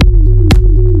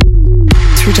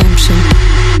 It's redemption.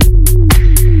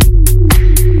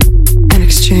 An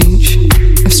exchange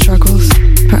of struggles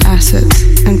for assets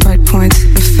and bright points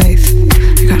of faith.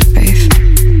 I got faith.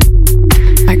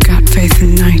 I got faith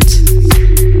in night.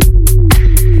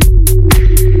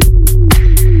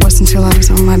 It wasn't until I was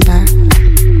on my back,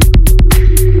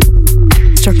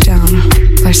 struck down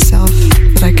by self,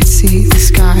 that I could see the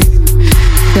sky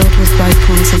filled with bright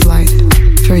points of light.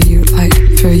 For you, light,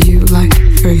 for you, light,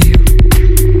 for you.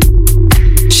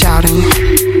 Shouting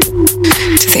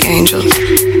to the angels,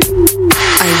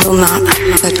 I will not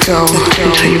let go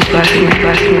until you bless me,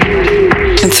 bless me.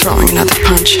 And throwing another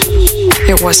punch.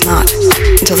 It was not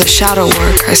until the shadow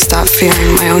work I stopped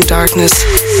fearing my own darkness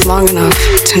long enough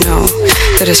to know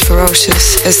that as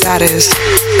ferocious as that is,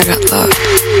 I got love.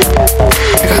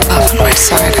 I got love on my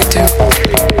side, I do.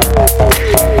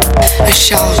 I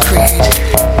shall create.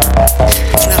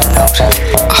 It's not a note,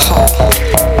 a whole.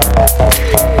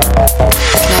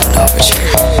 It's not an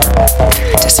overture.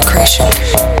 Desecration.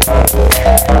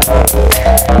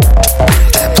 I know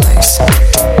that place.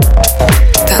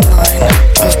 That line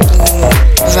of bloom,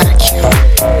 vacuum,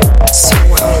 so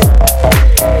well.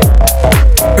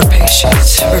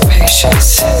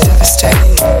 Rapacious,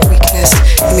 devastating, weakness.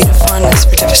 You mean a fondness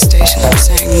for devastation. I'm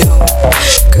saying no,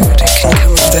 good can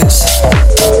come of this.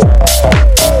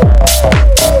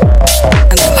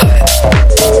 And I love it.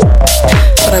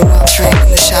 But I'm well trained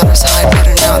in the shadows hide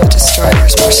better now. The destroyer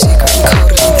is more secret and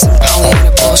coded in some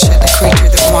Pollyanna bullshit. The creature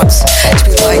that wants to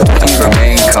be liked but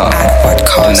remain calm. At what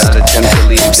cost? Do not attempt to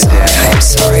leave the day. I'm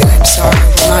sorry, I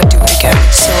will not do it again.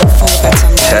 So full of it,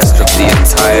 I'm Test of the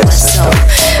entire system.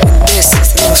 And this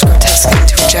is the most grotesque thing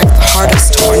to reject, the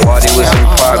hardest torn. The party was in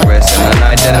progress and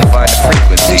unidentified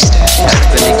frequency has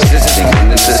been existing in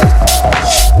the system.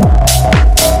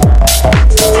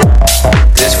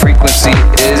 This frequency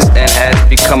is and has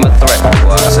become a threat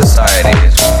to our society.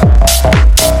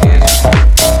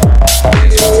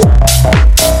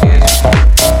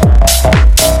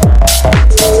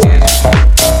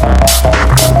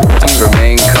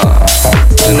 Remain calm.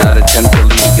 Do not attempt to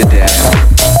leave the dam.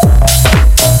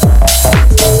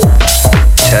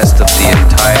 Test of the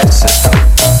entire system.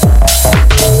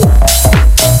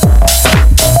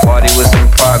 Party was in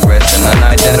progress and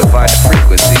unidentified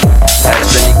frequency has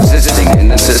been existing in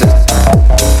the system.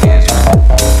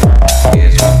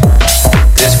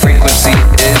 This frequency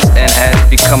is and has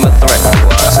become a threat to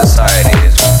our society.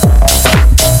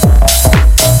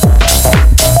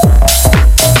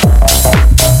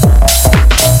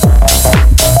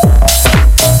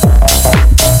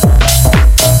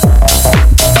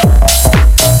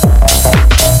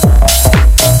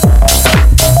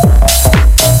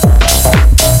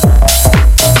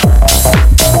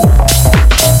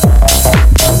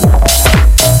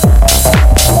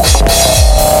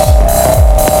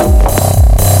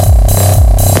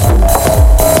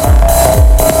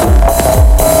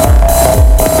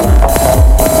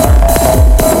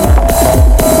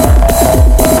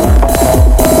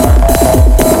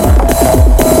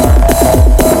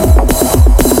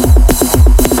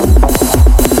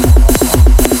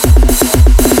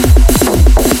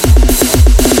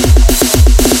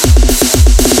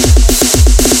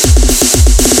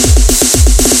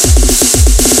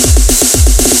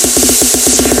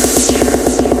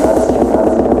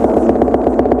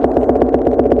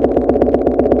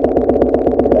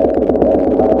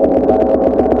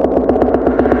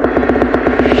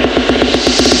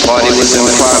 Party was in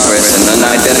progress and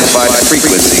unidentified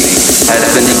frequency has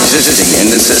been existing in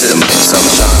the system for some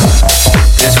time.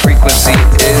 This frequency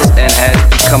is and has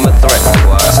become a threat to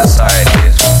our society.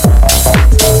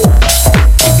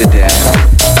 Keep it down.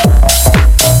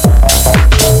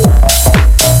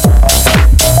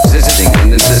 Existing in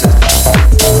the system.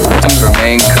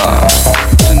 Remain calm.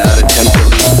 Do not attempt to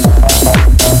leave.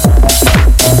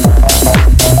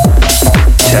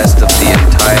 Test of the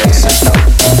entire system.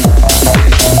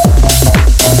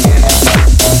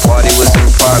 Party was in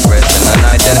progress and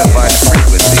unidentified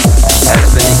frequency has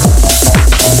been.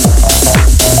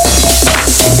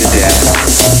 Keep it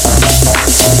down.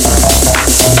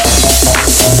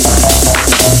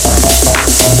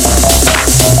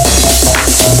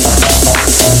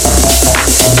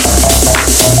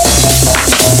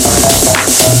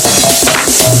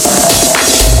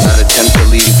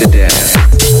 leave the dance.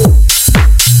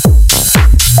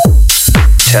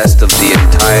 Test of the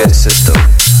entire system.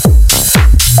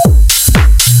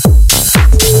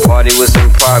 Party was in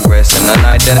progress, an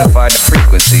unidentified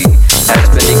frequency has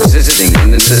been existing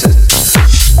in the system.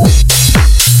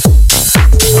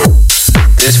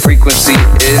 This frequency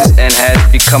is and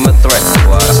has become a threat to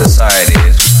our society.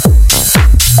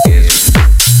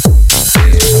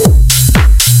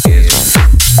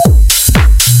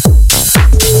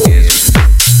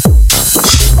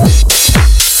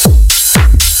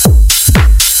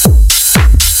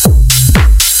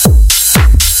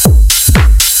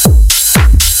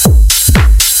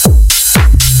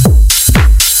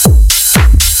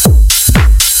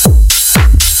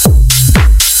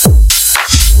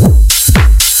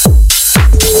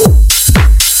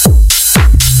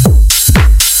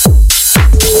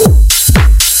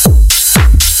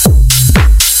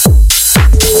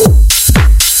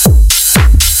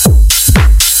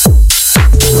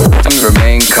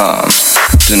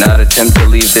 Do not attempt to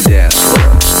leave the dance floor.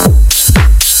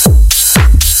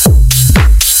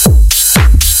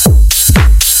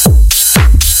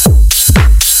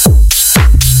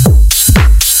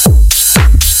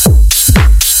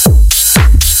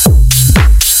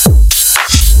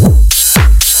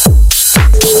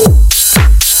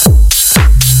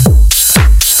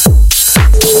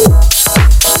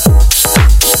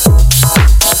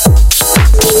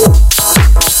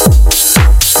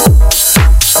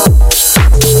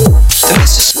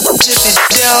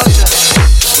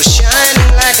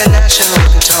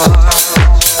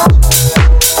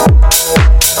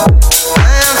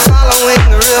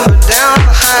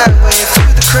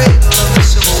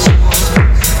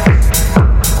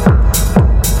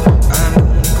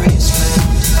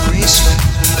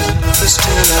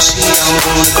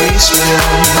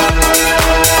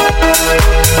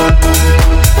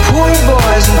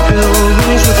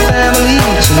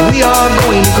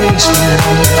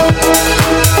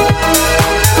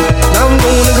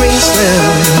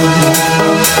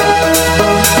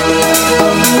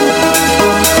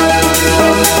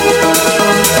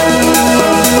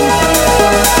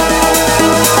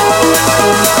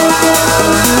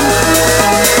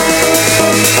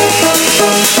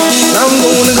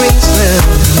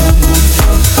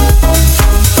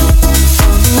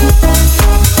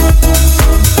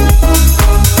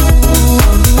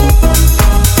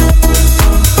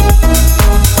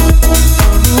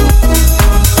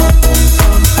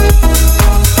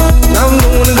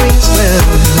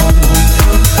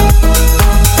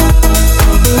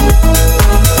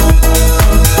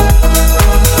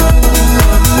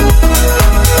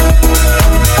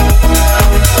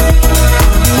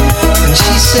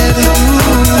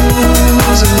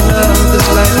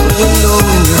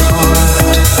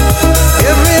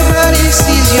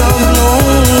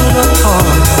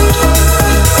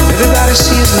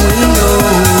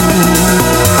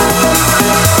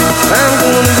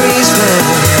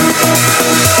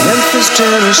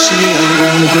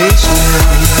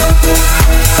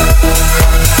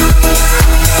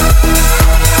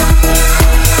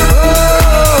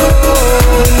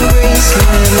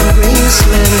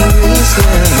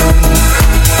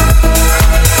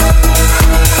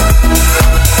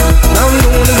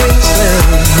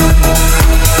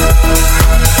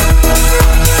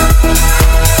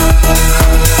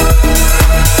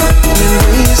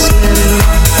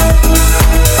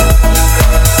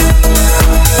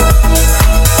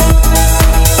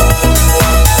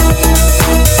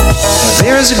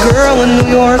 There's a girl in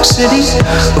New York City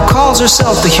who calls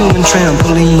herself the human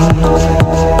trampoline.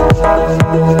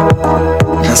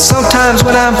 Now sometimes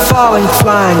when I'm falling,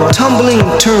 flying, tumbling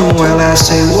in turmoil, I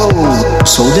say, whoa,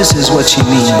 so this is what she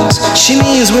means. She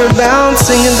means we're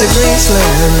bouncing into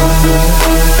Graceland.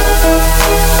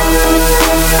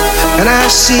 And I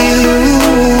see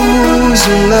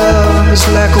losing love is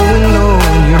like a window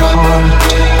in your heart.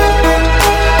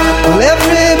 Well,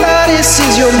 everybody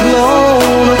sees you're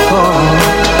blown apart.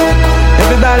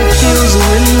 Everybody feels the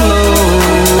wind blow.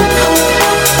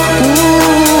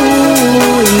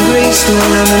 Ooh, in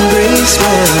Graceland, I'm in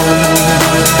Graceland.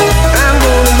 I'm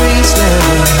going to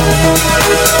Graceland.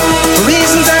 For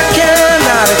reasons I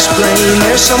cannot explain,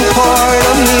 there's some part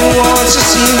of me wants to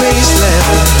see Graceland.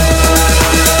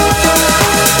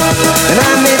 And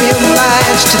I may be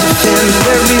obliged to defend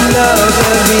every love,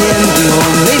 every envy, or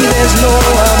maybe there's no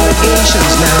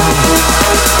obligations now.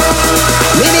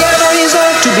 Maybe I have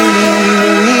reason to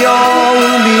believe we all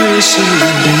will be received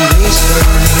in Graceland.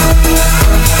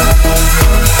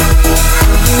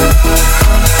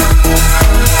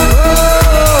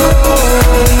 Oh,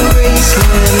 in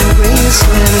Graceland,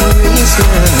 Graceland,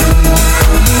 Graceland.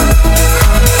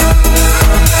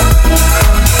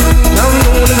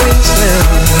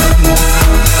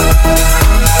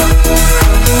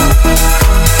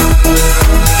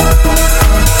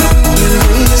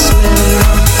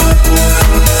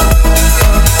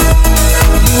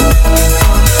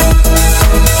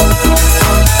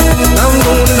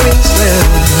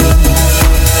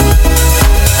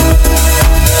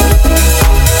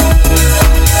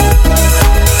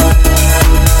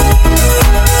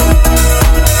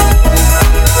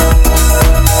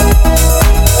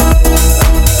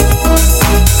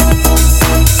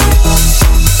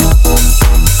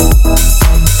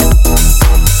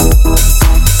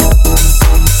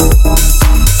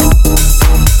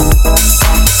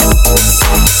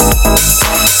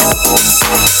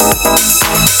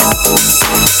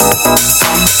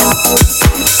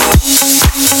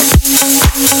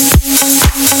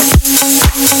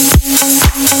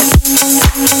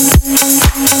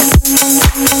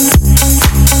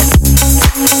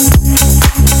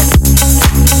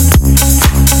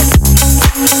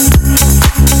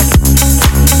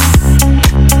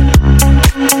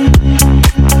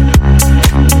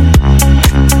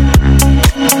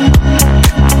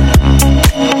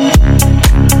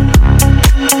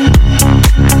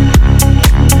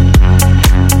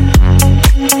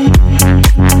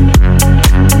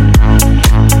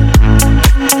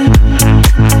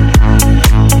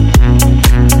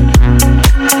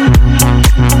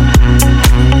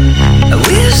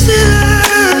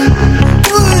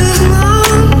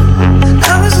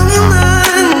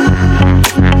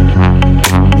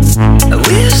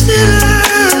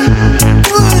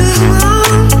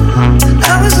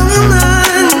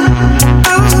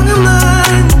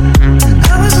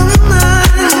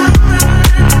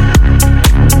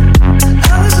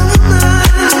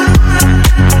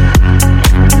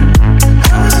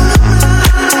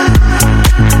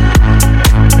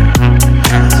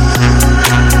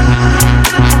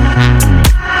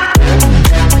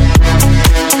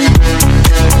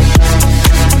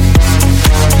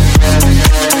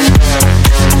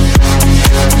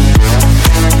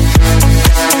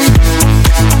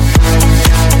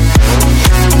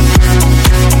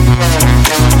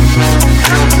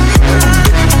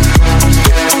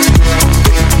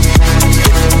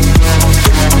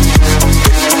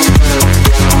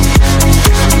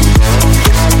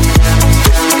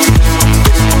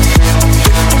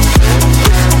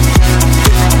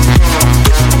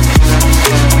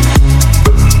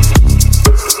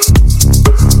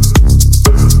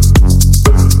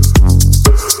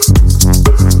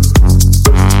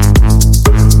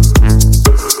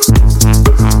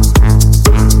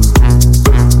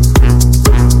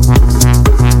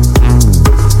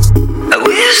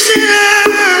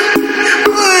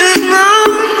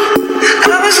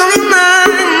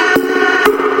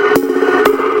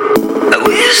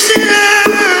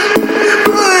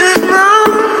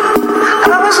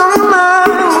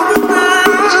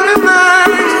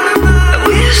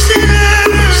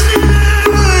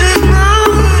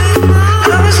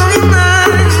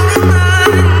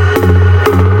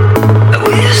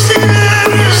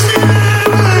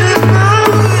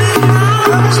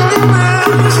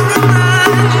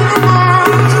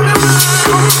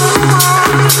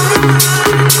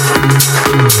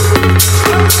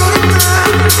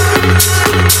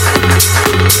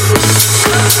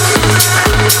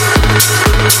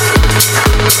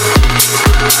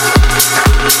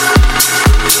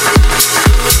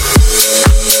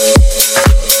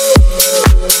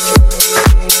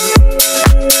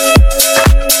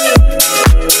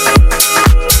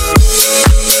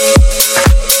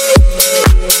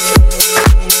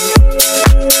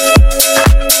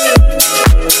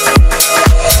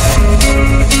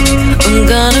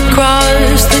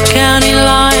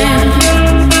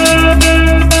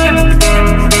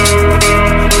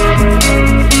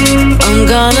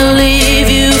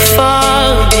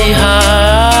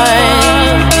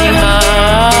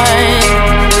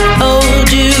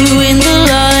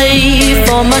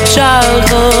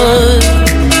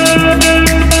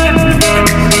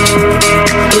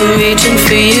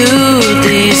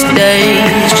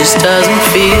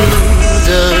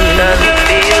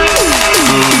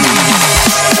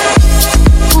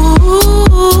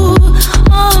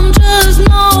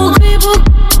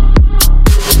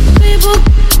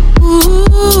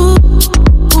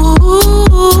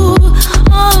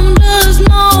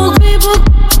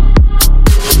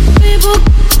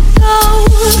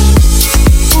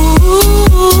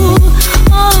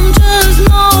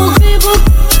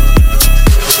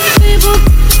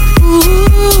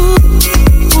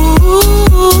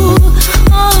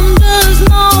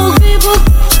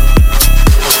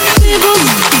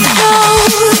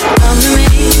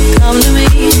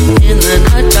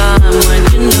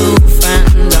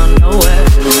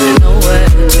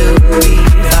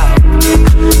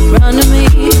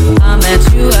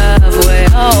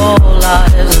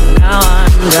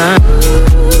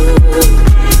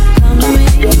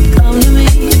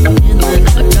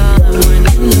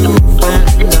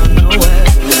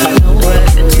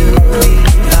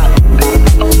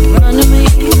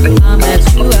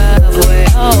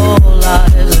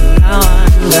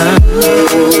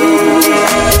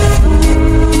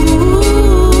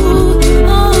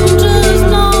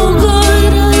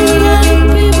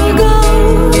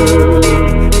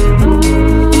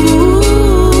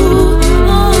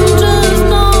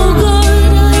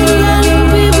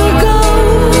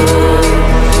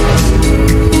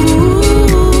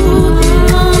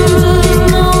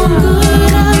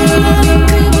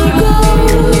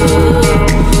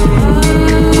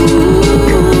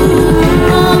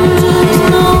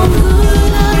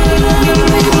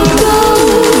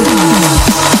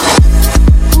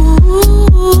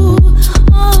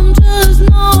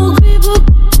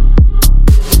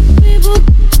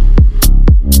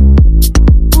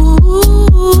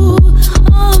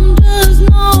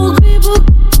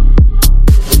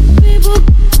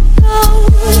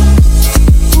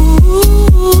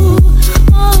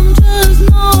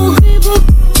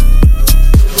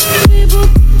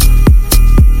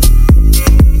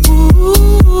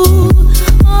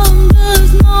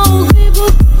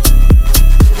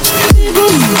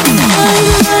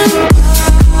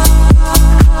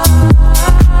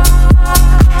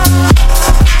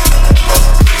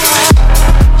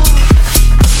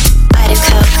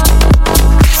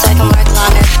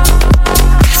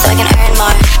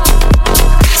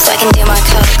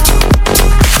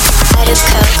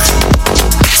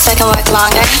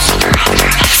 longer,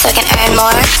 so I can earn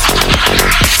more,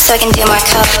 so I can do more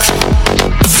coke.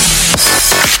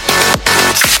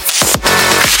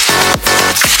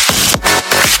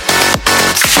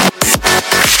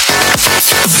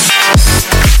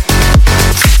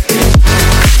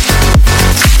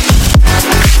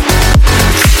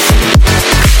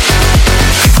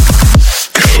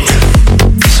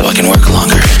 So I can work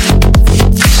longer,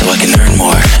 so I can earn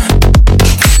more,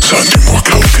 so I do more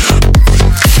coke.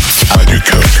 I do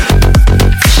coke,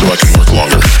 so I can work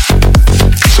longer,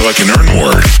 so I can earn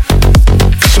more,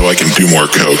 so I can do more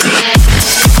coke.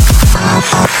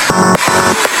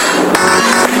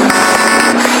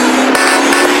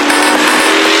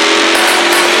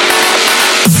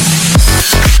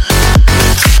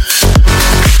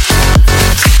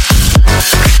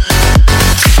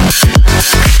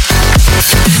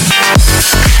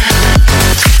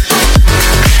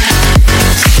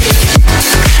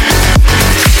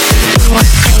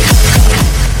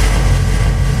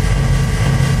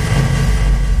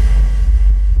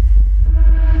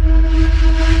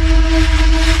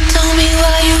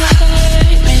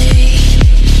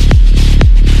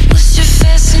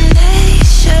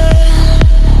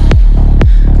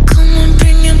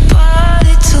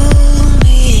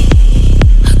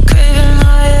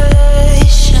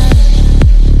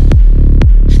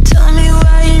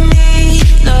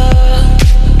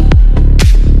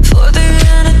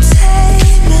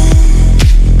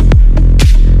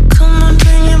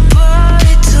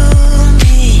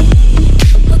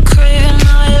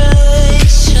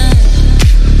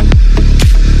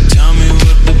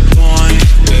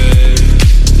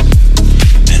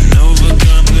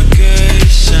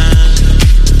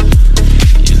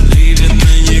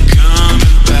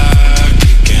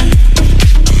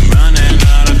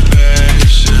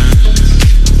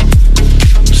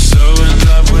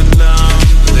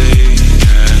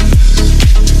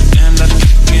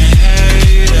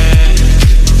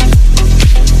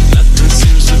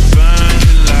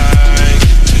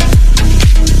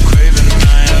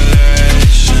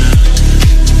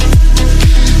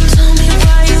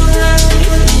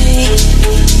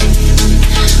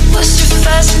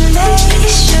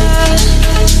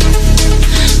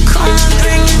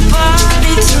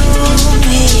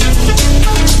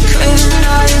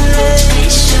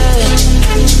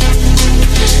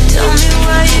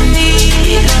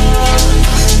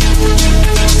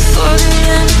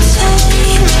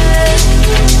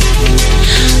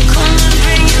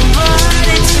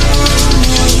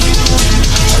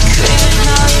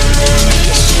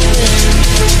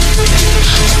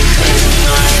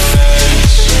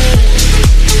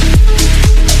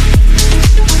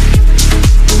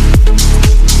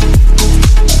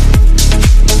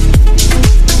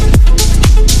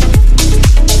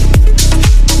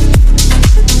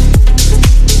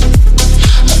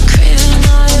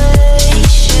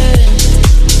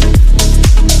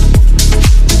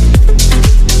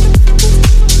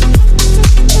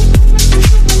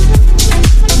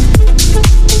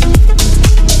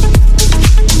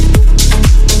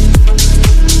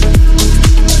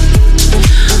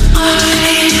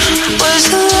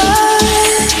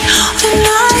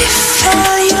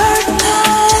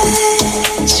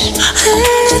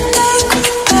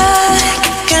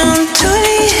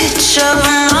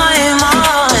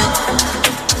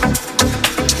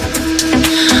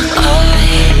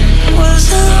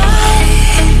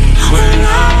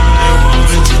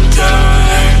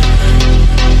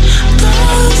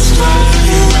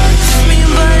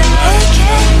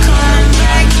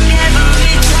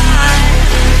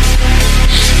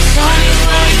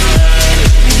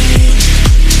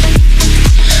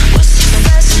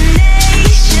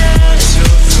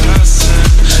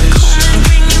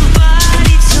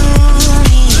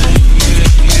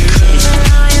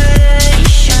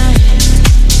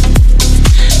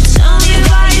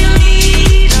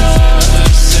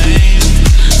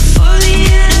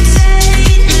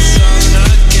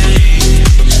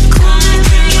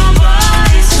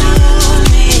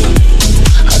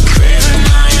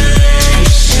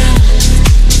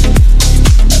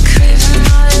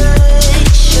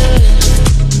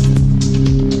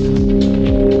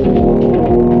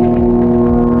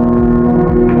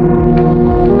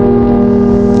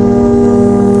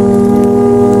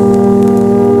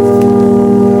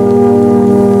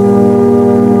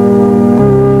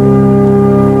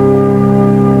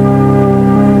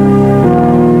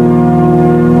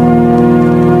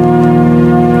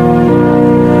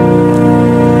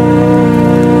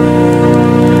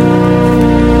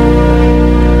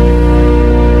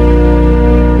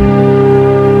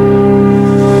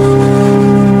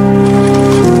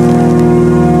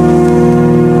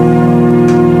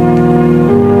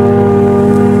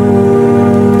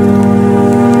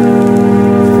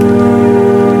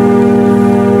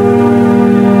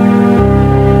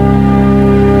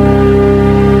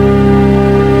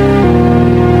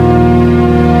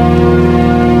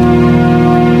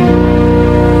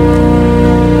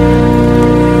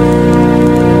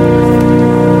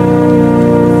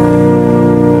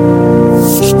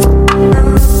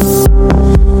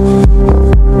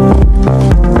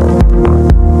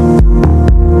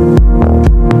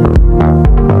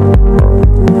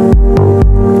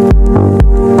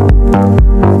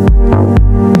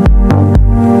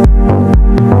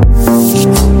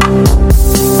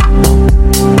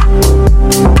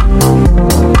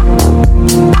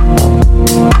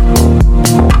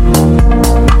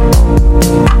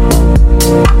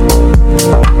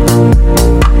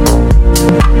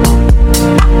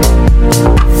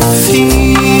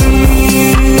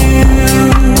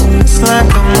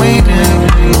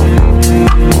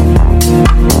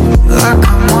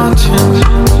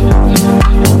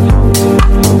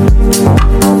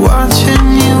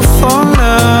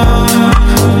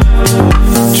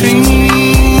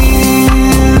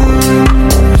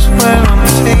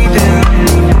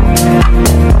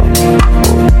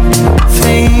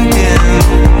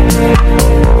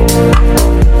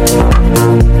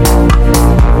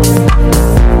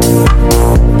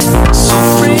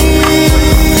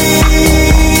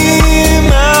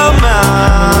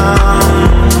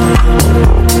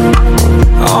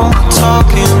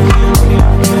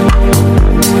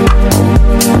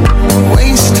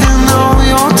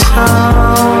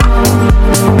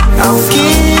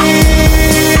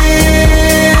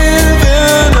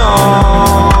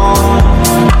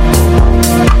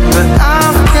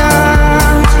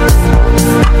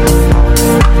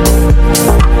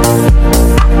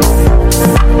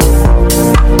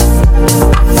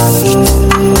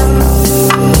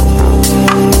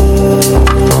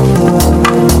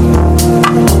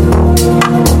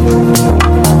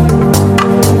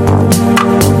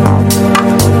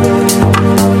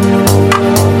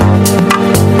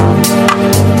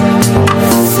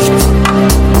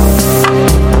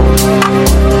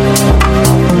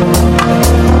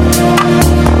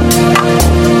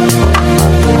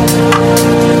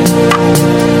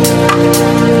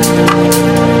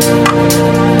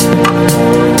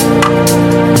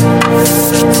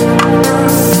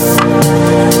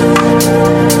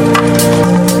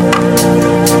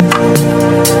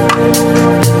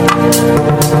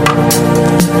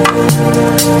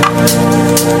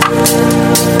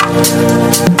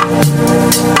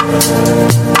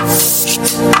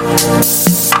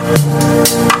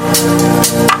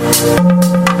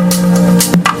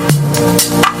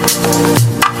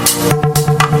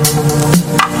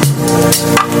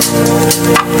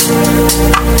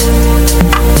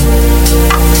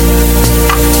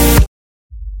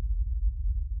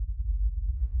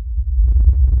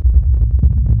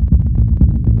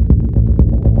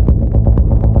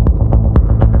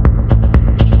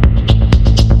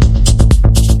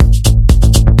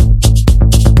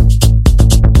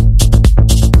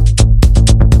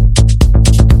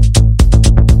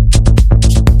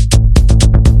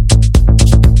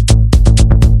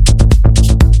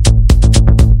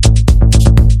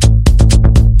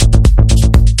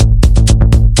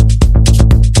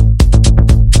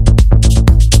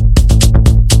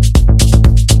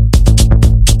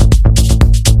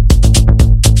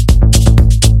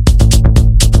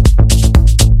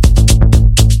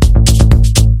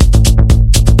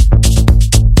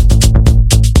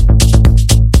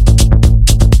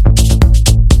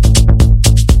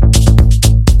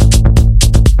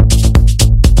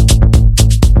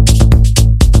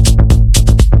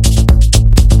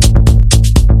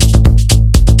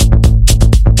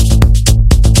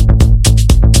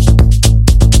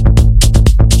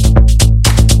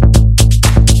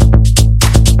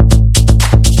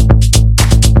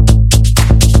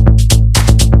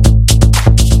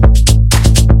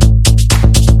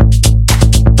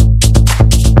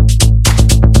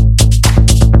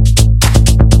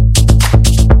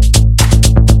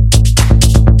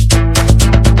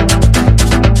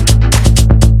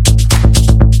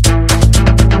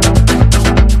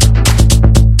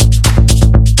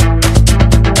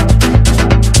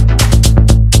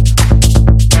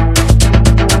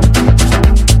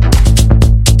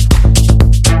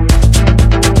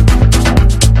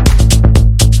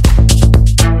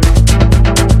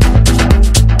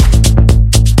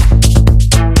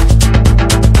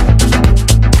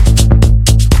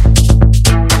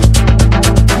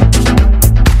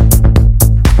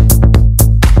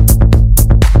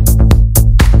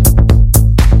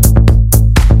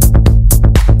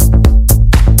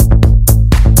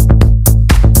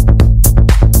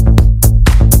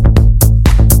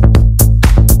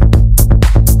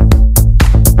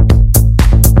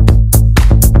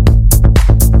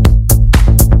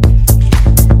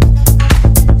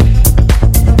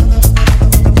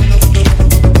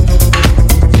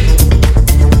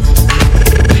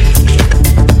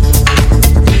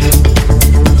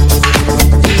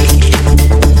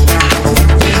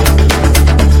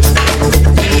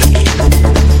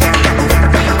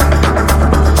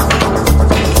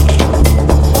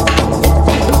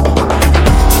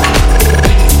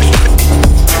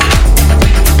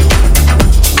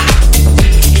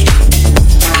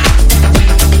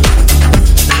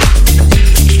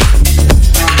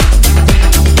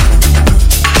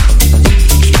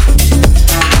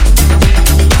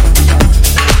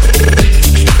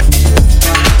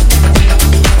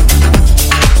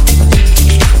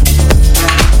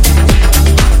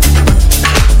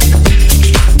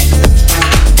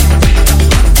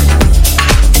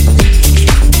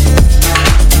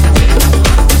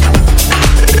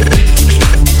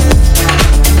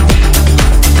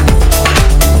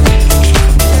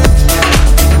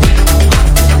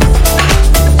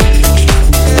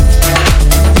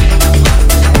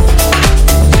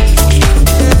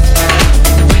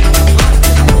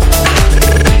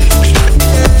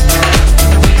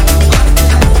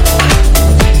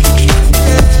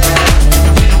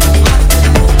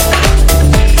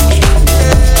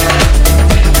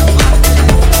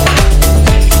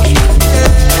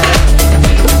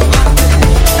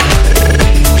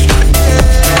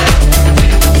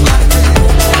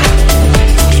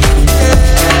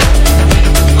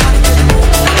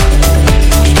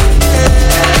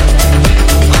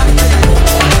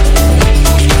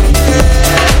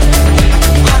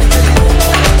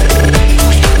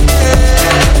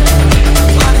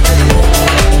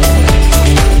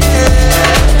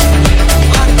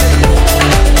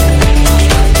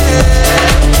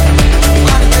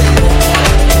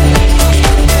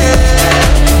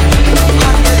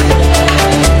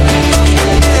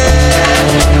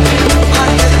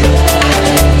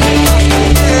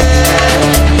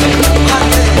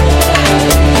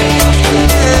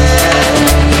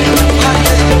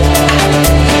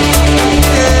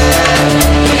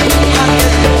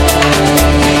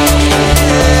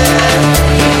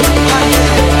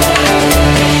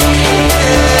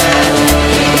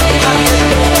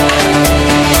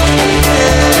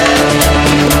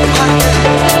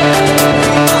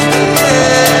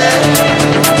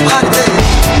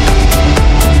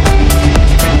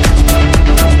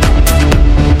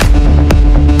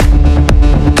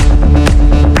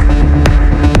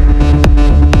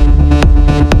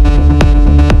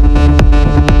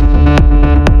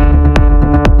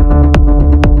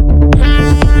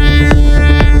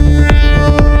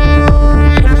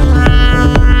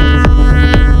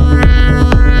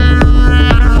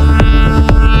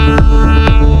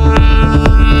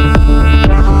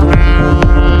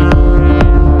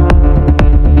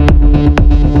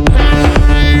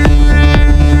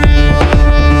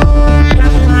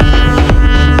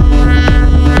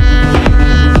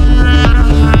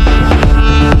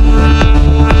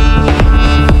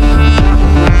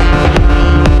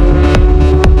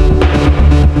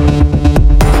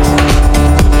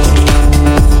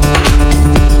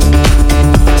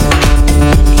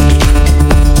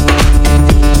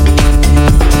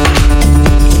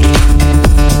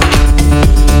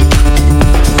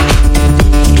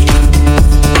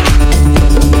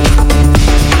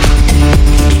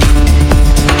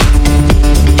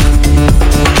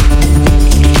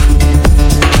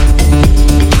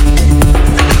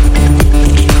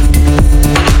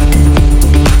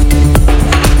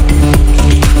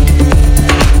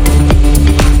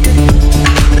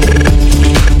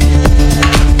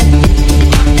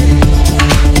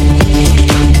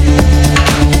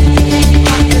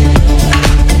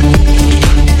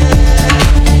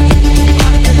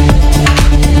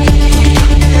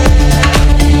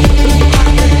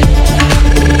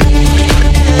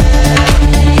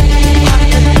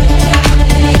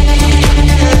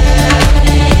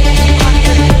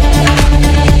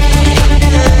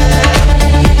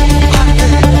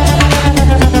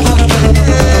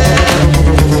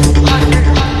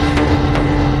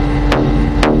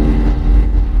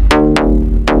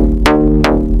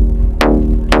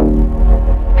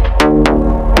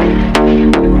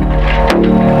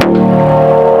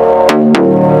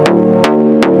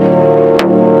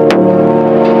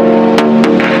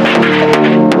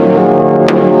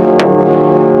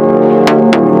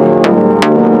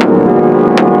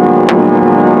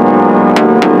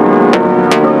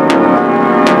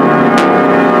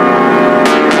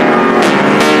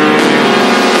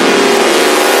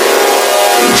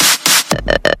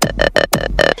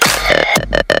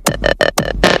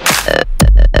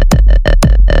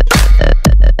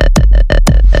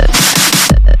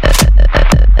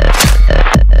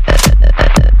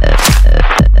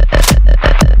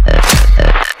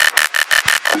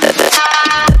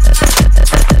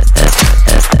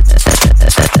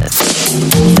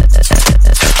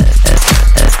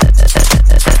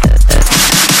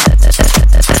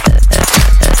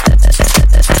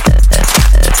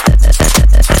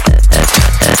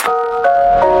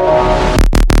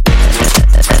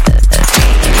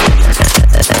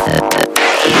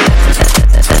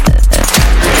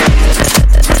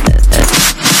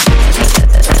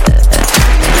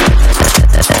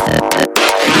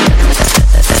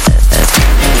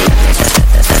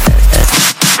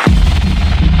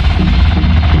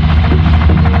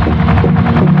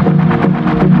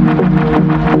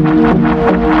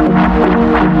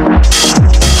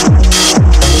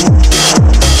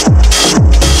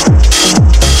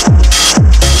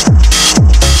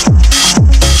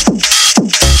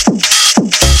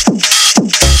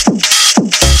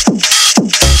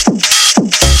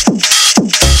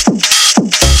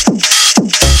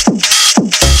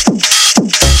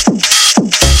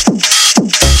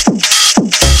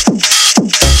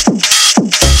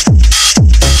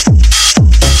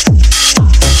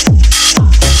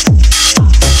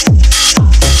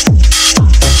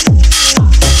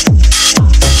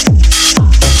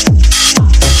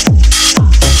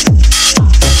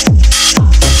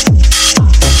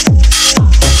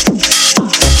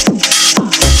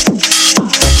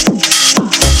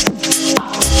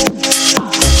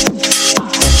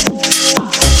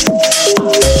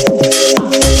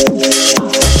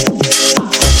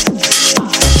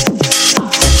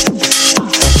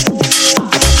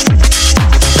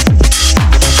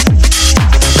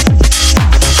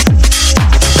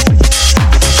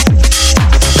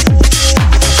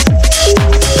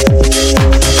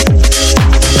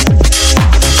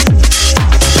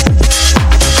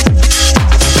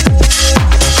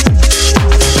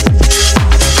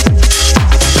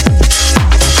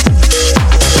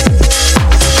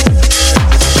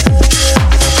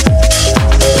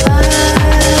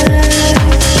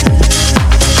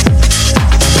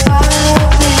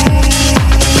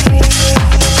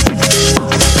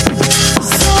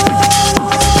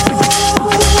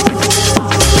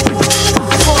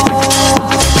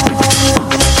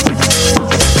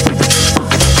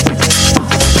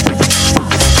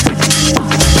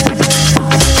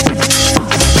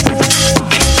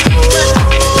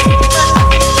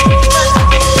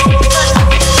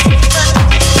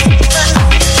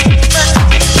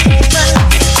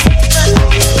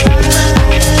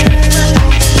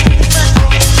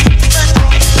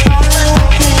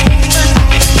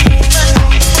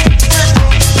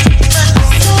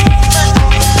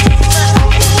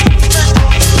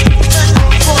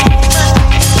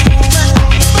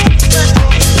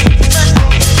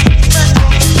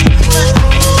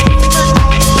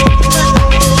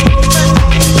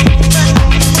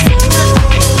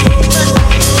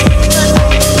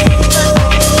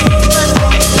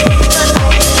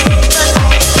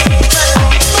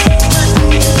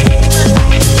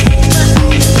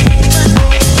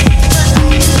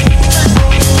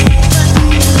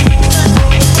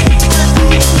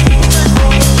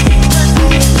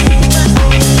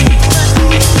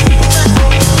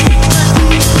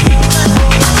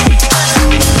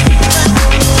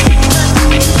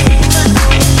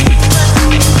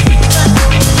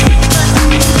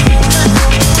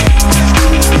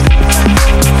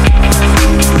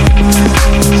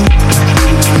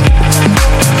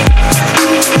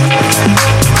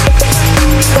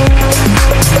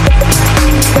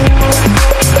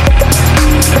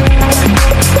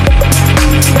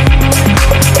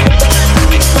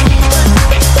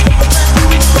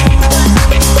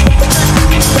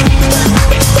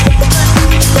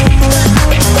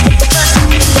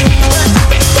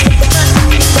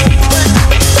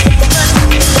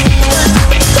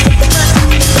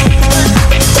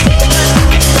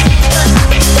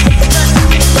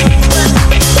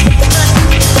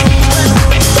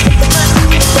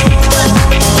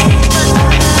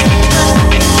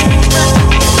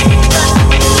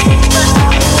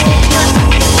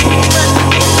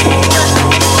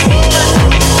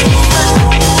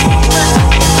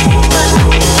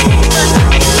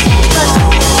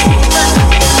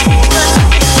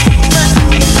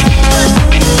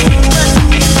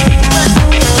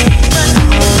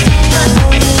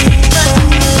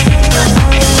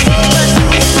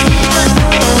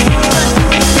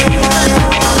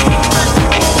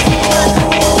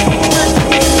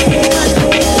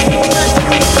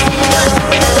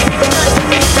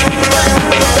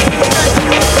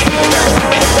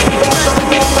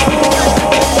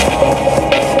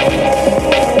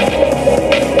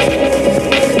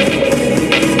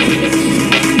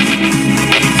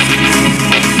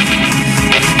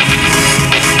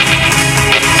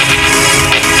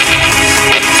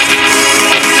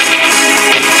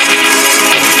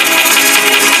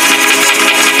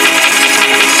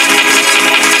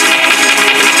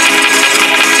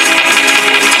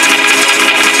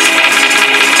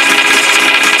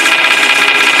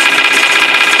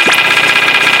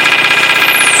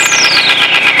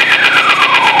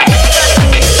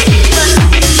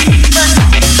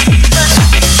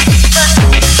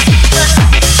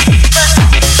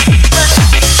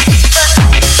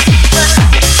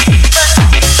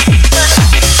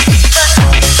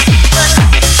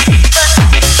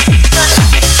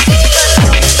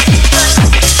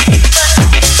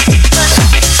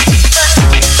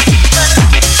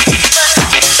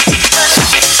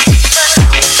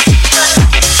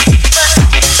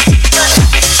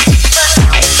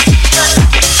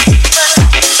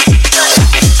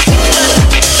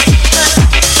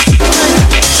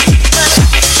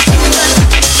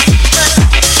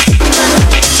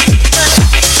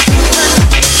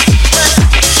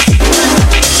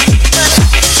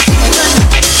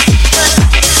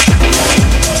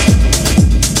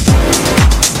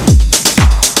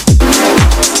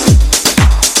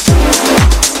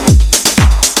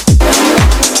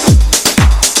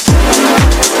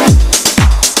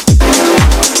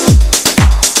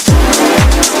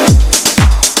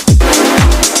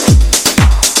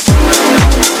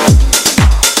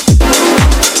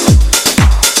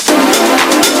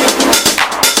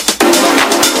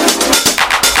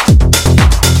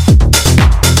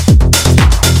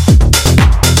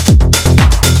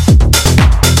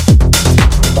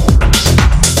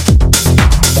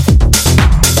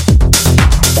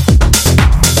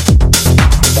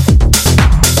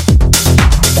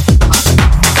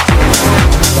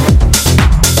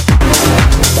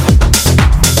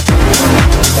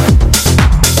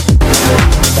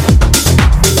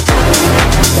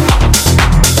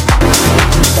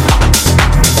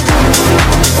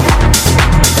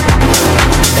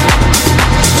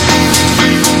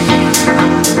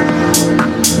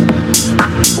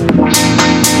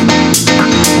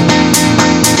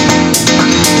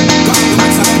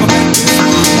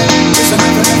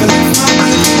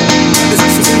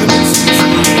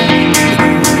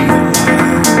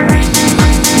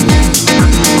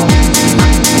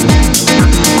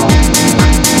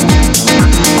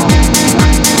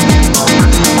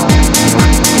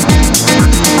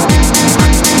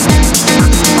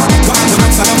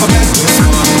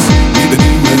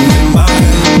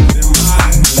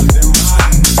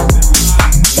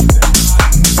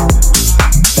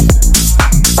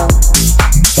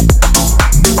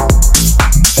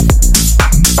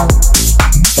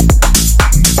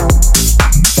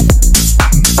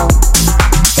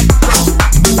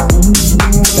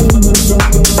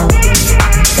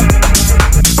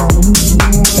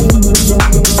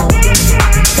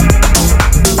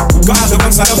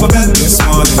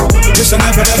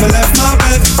 I've ever left my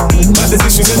bed. My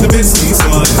decisions in the business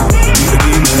one. These are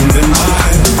demons in my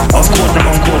head. Of course,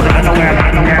 I know where I'm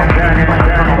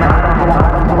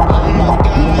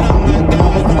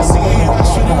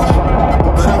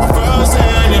but I'm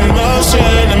frozen in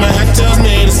motion, and my head tells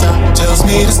me to stop. Tells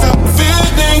me to stop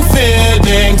feeling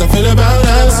feelings I feel about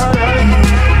us.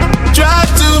 Try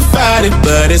to fight it,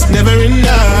 but it's never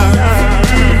enough.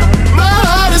 My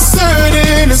heart is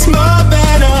hurting, it's more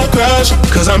than a crush.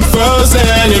 Cause I'm frozen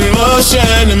in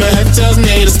motion, and my head tells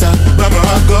me to stop. But my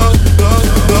heart goes, goes,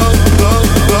 goes, goes,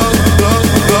 goes, goes,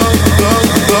 goes,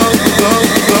 goes, goes, goes,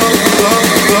 goes, goes,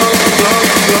 goes,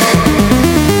 goes, goes.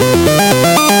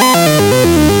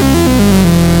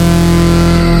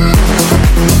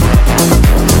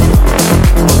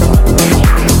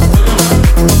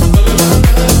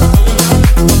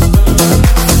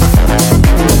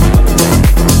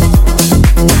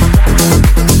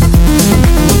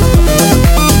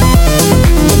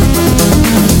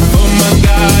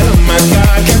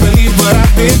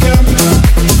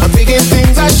 I'm thinking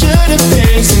things I shouldn't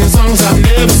think, singing songs I've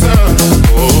never sung.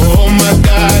 Oh my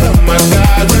God,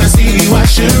 when I see you I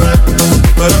should run.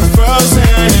 But I'm frozen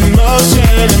in motion,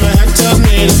 and my head tells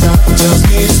me to stop. Tells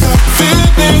me to stop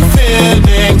feeling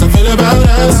feelings I feel about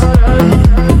us.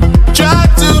 Try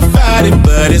to fight it,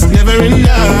 but it's never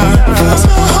enough. Cause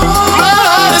my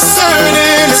heart is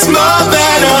hurting, it's more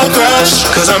than a crush.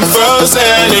 Cause I'm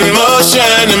frozen in motion,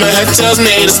 and my head tells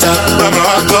me to stop. But my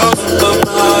heart goes, bum,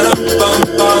 bum, bum,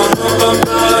 bum.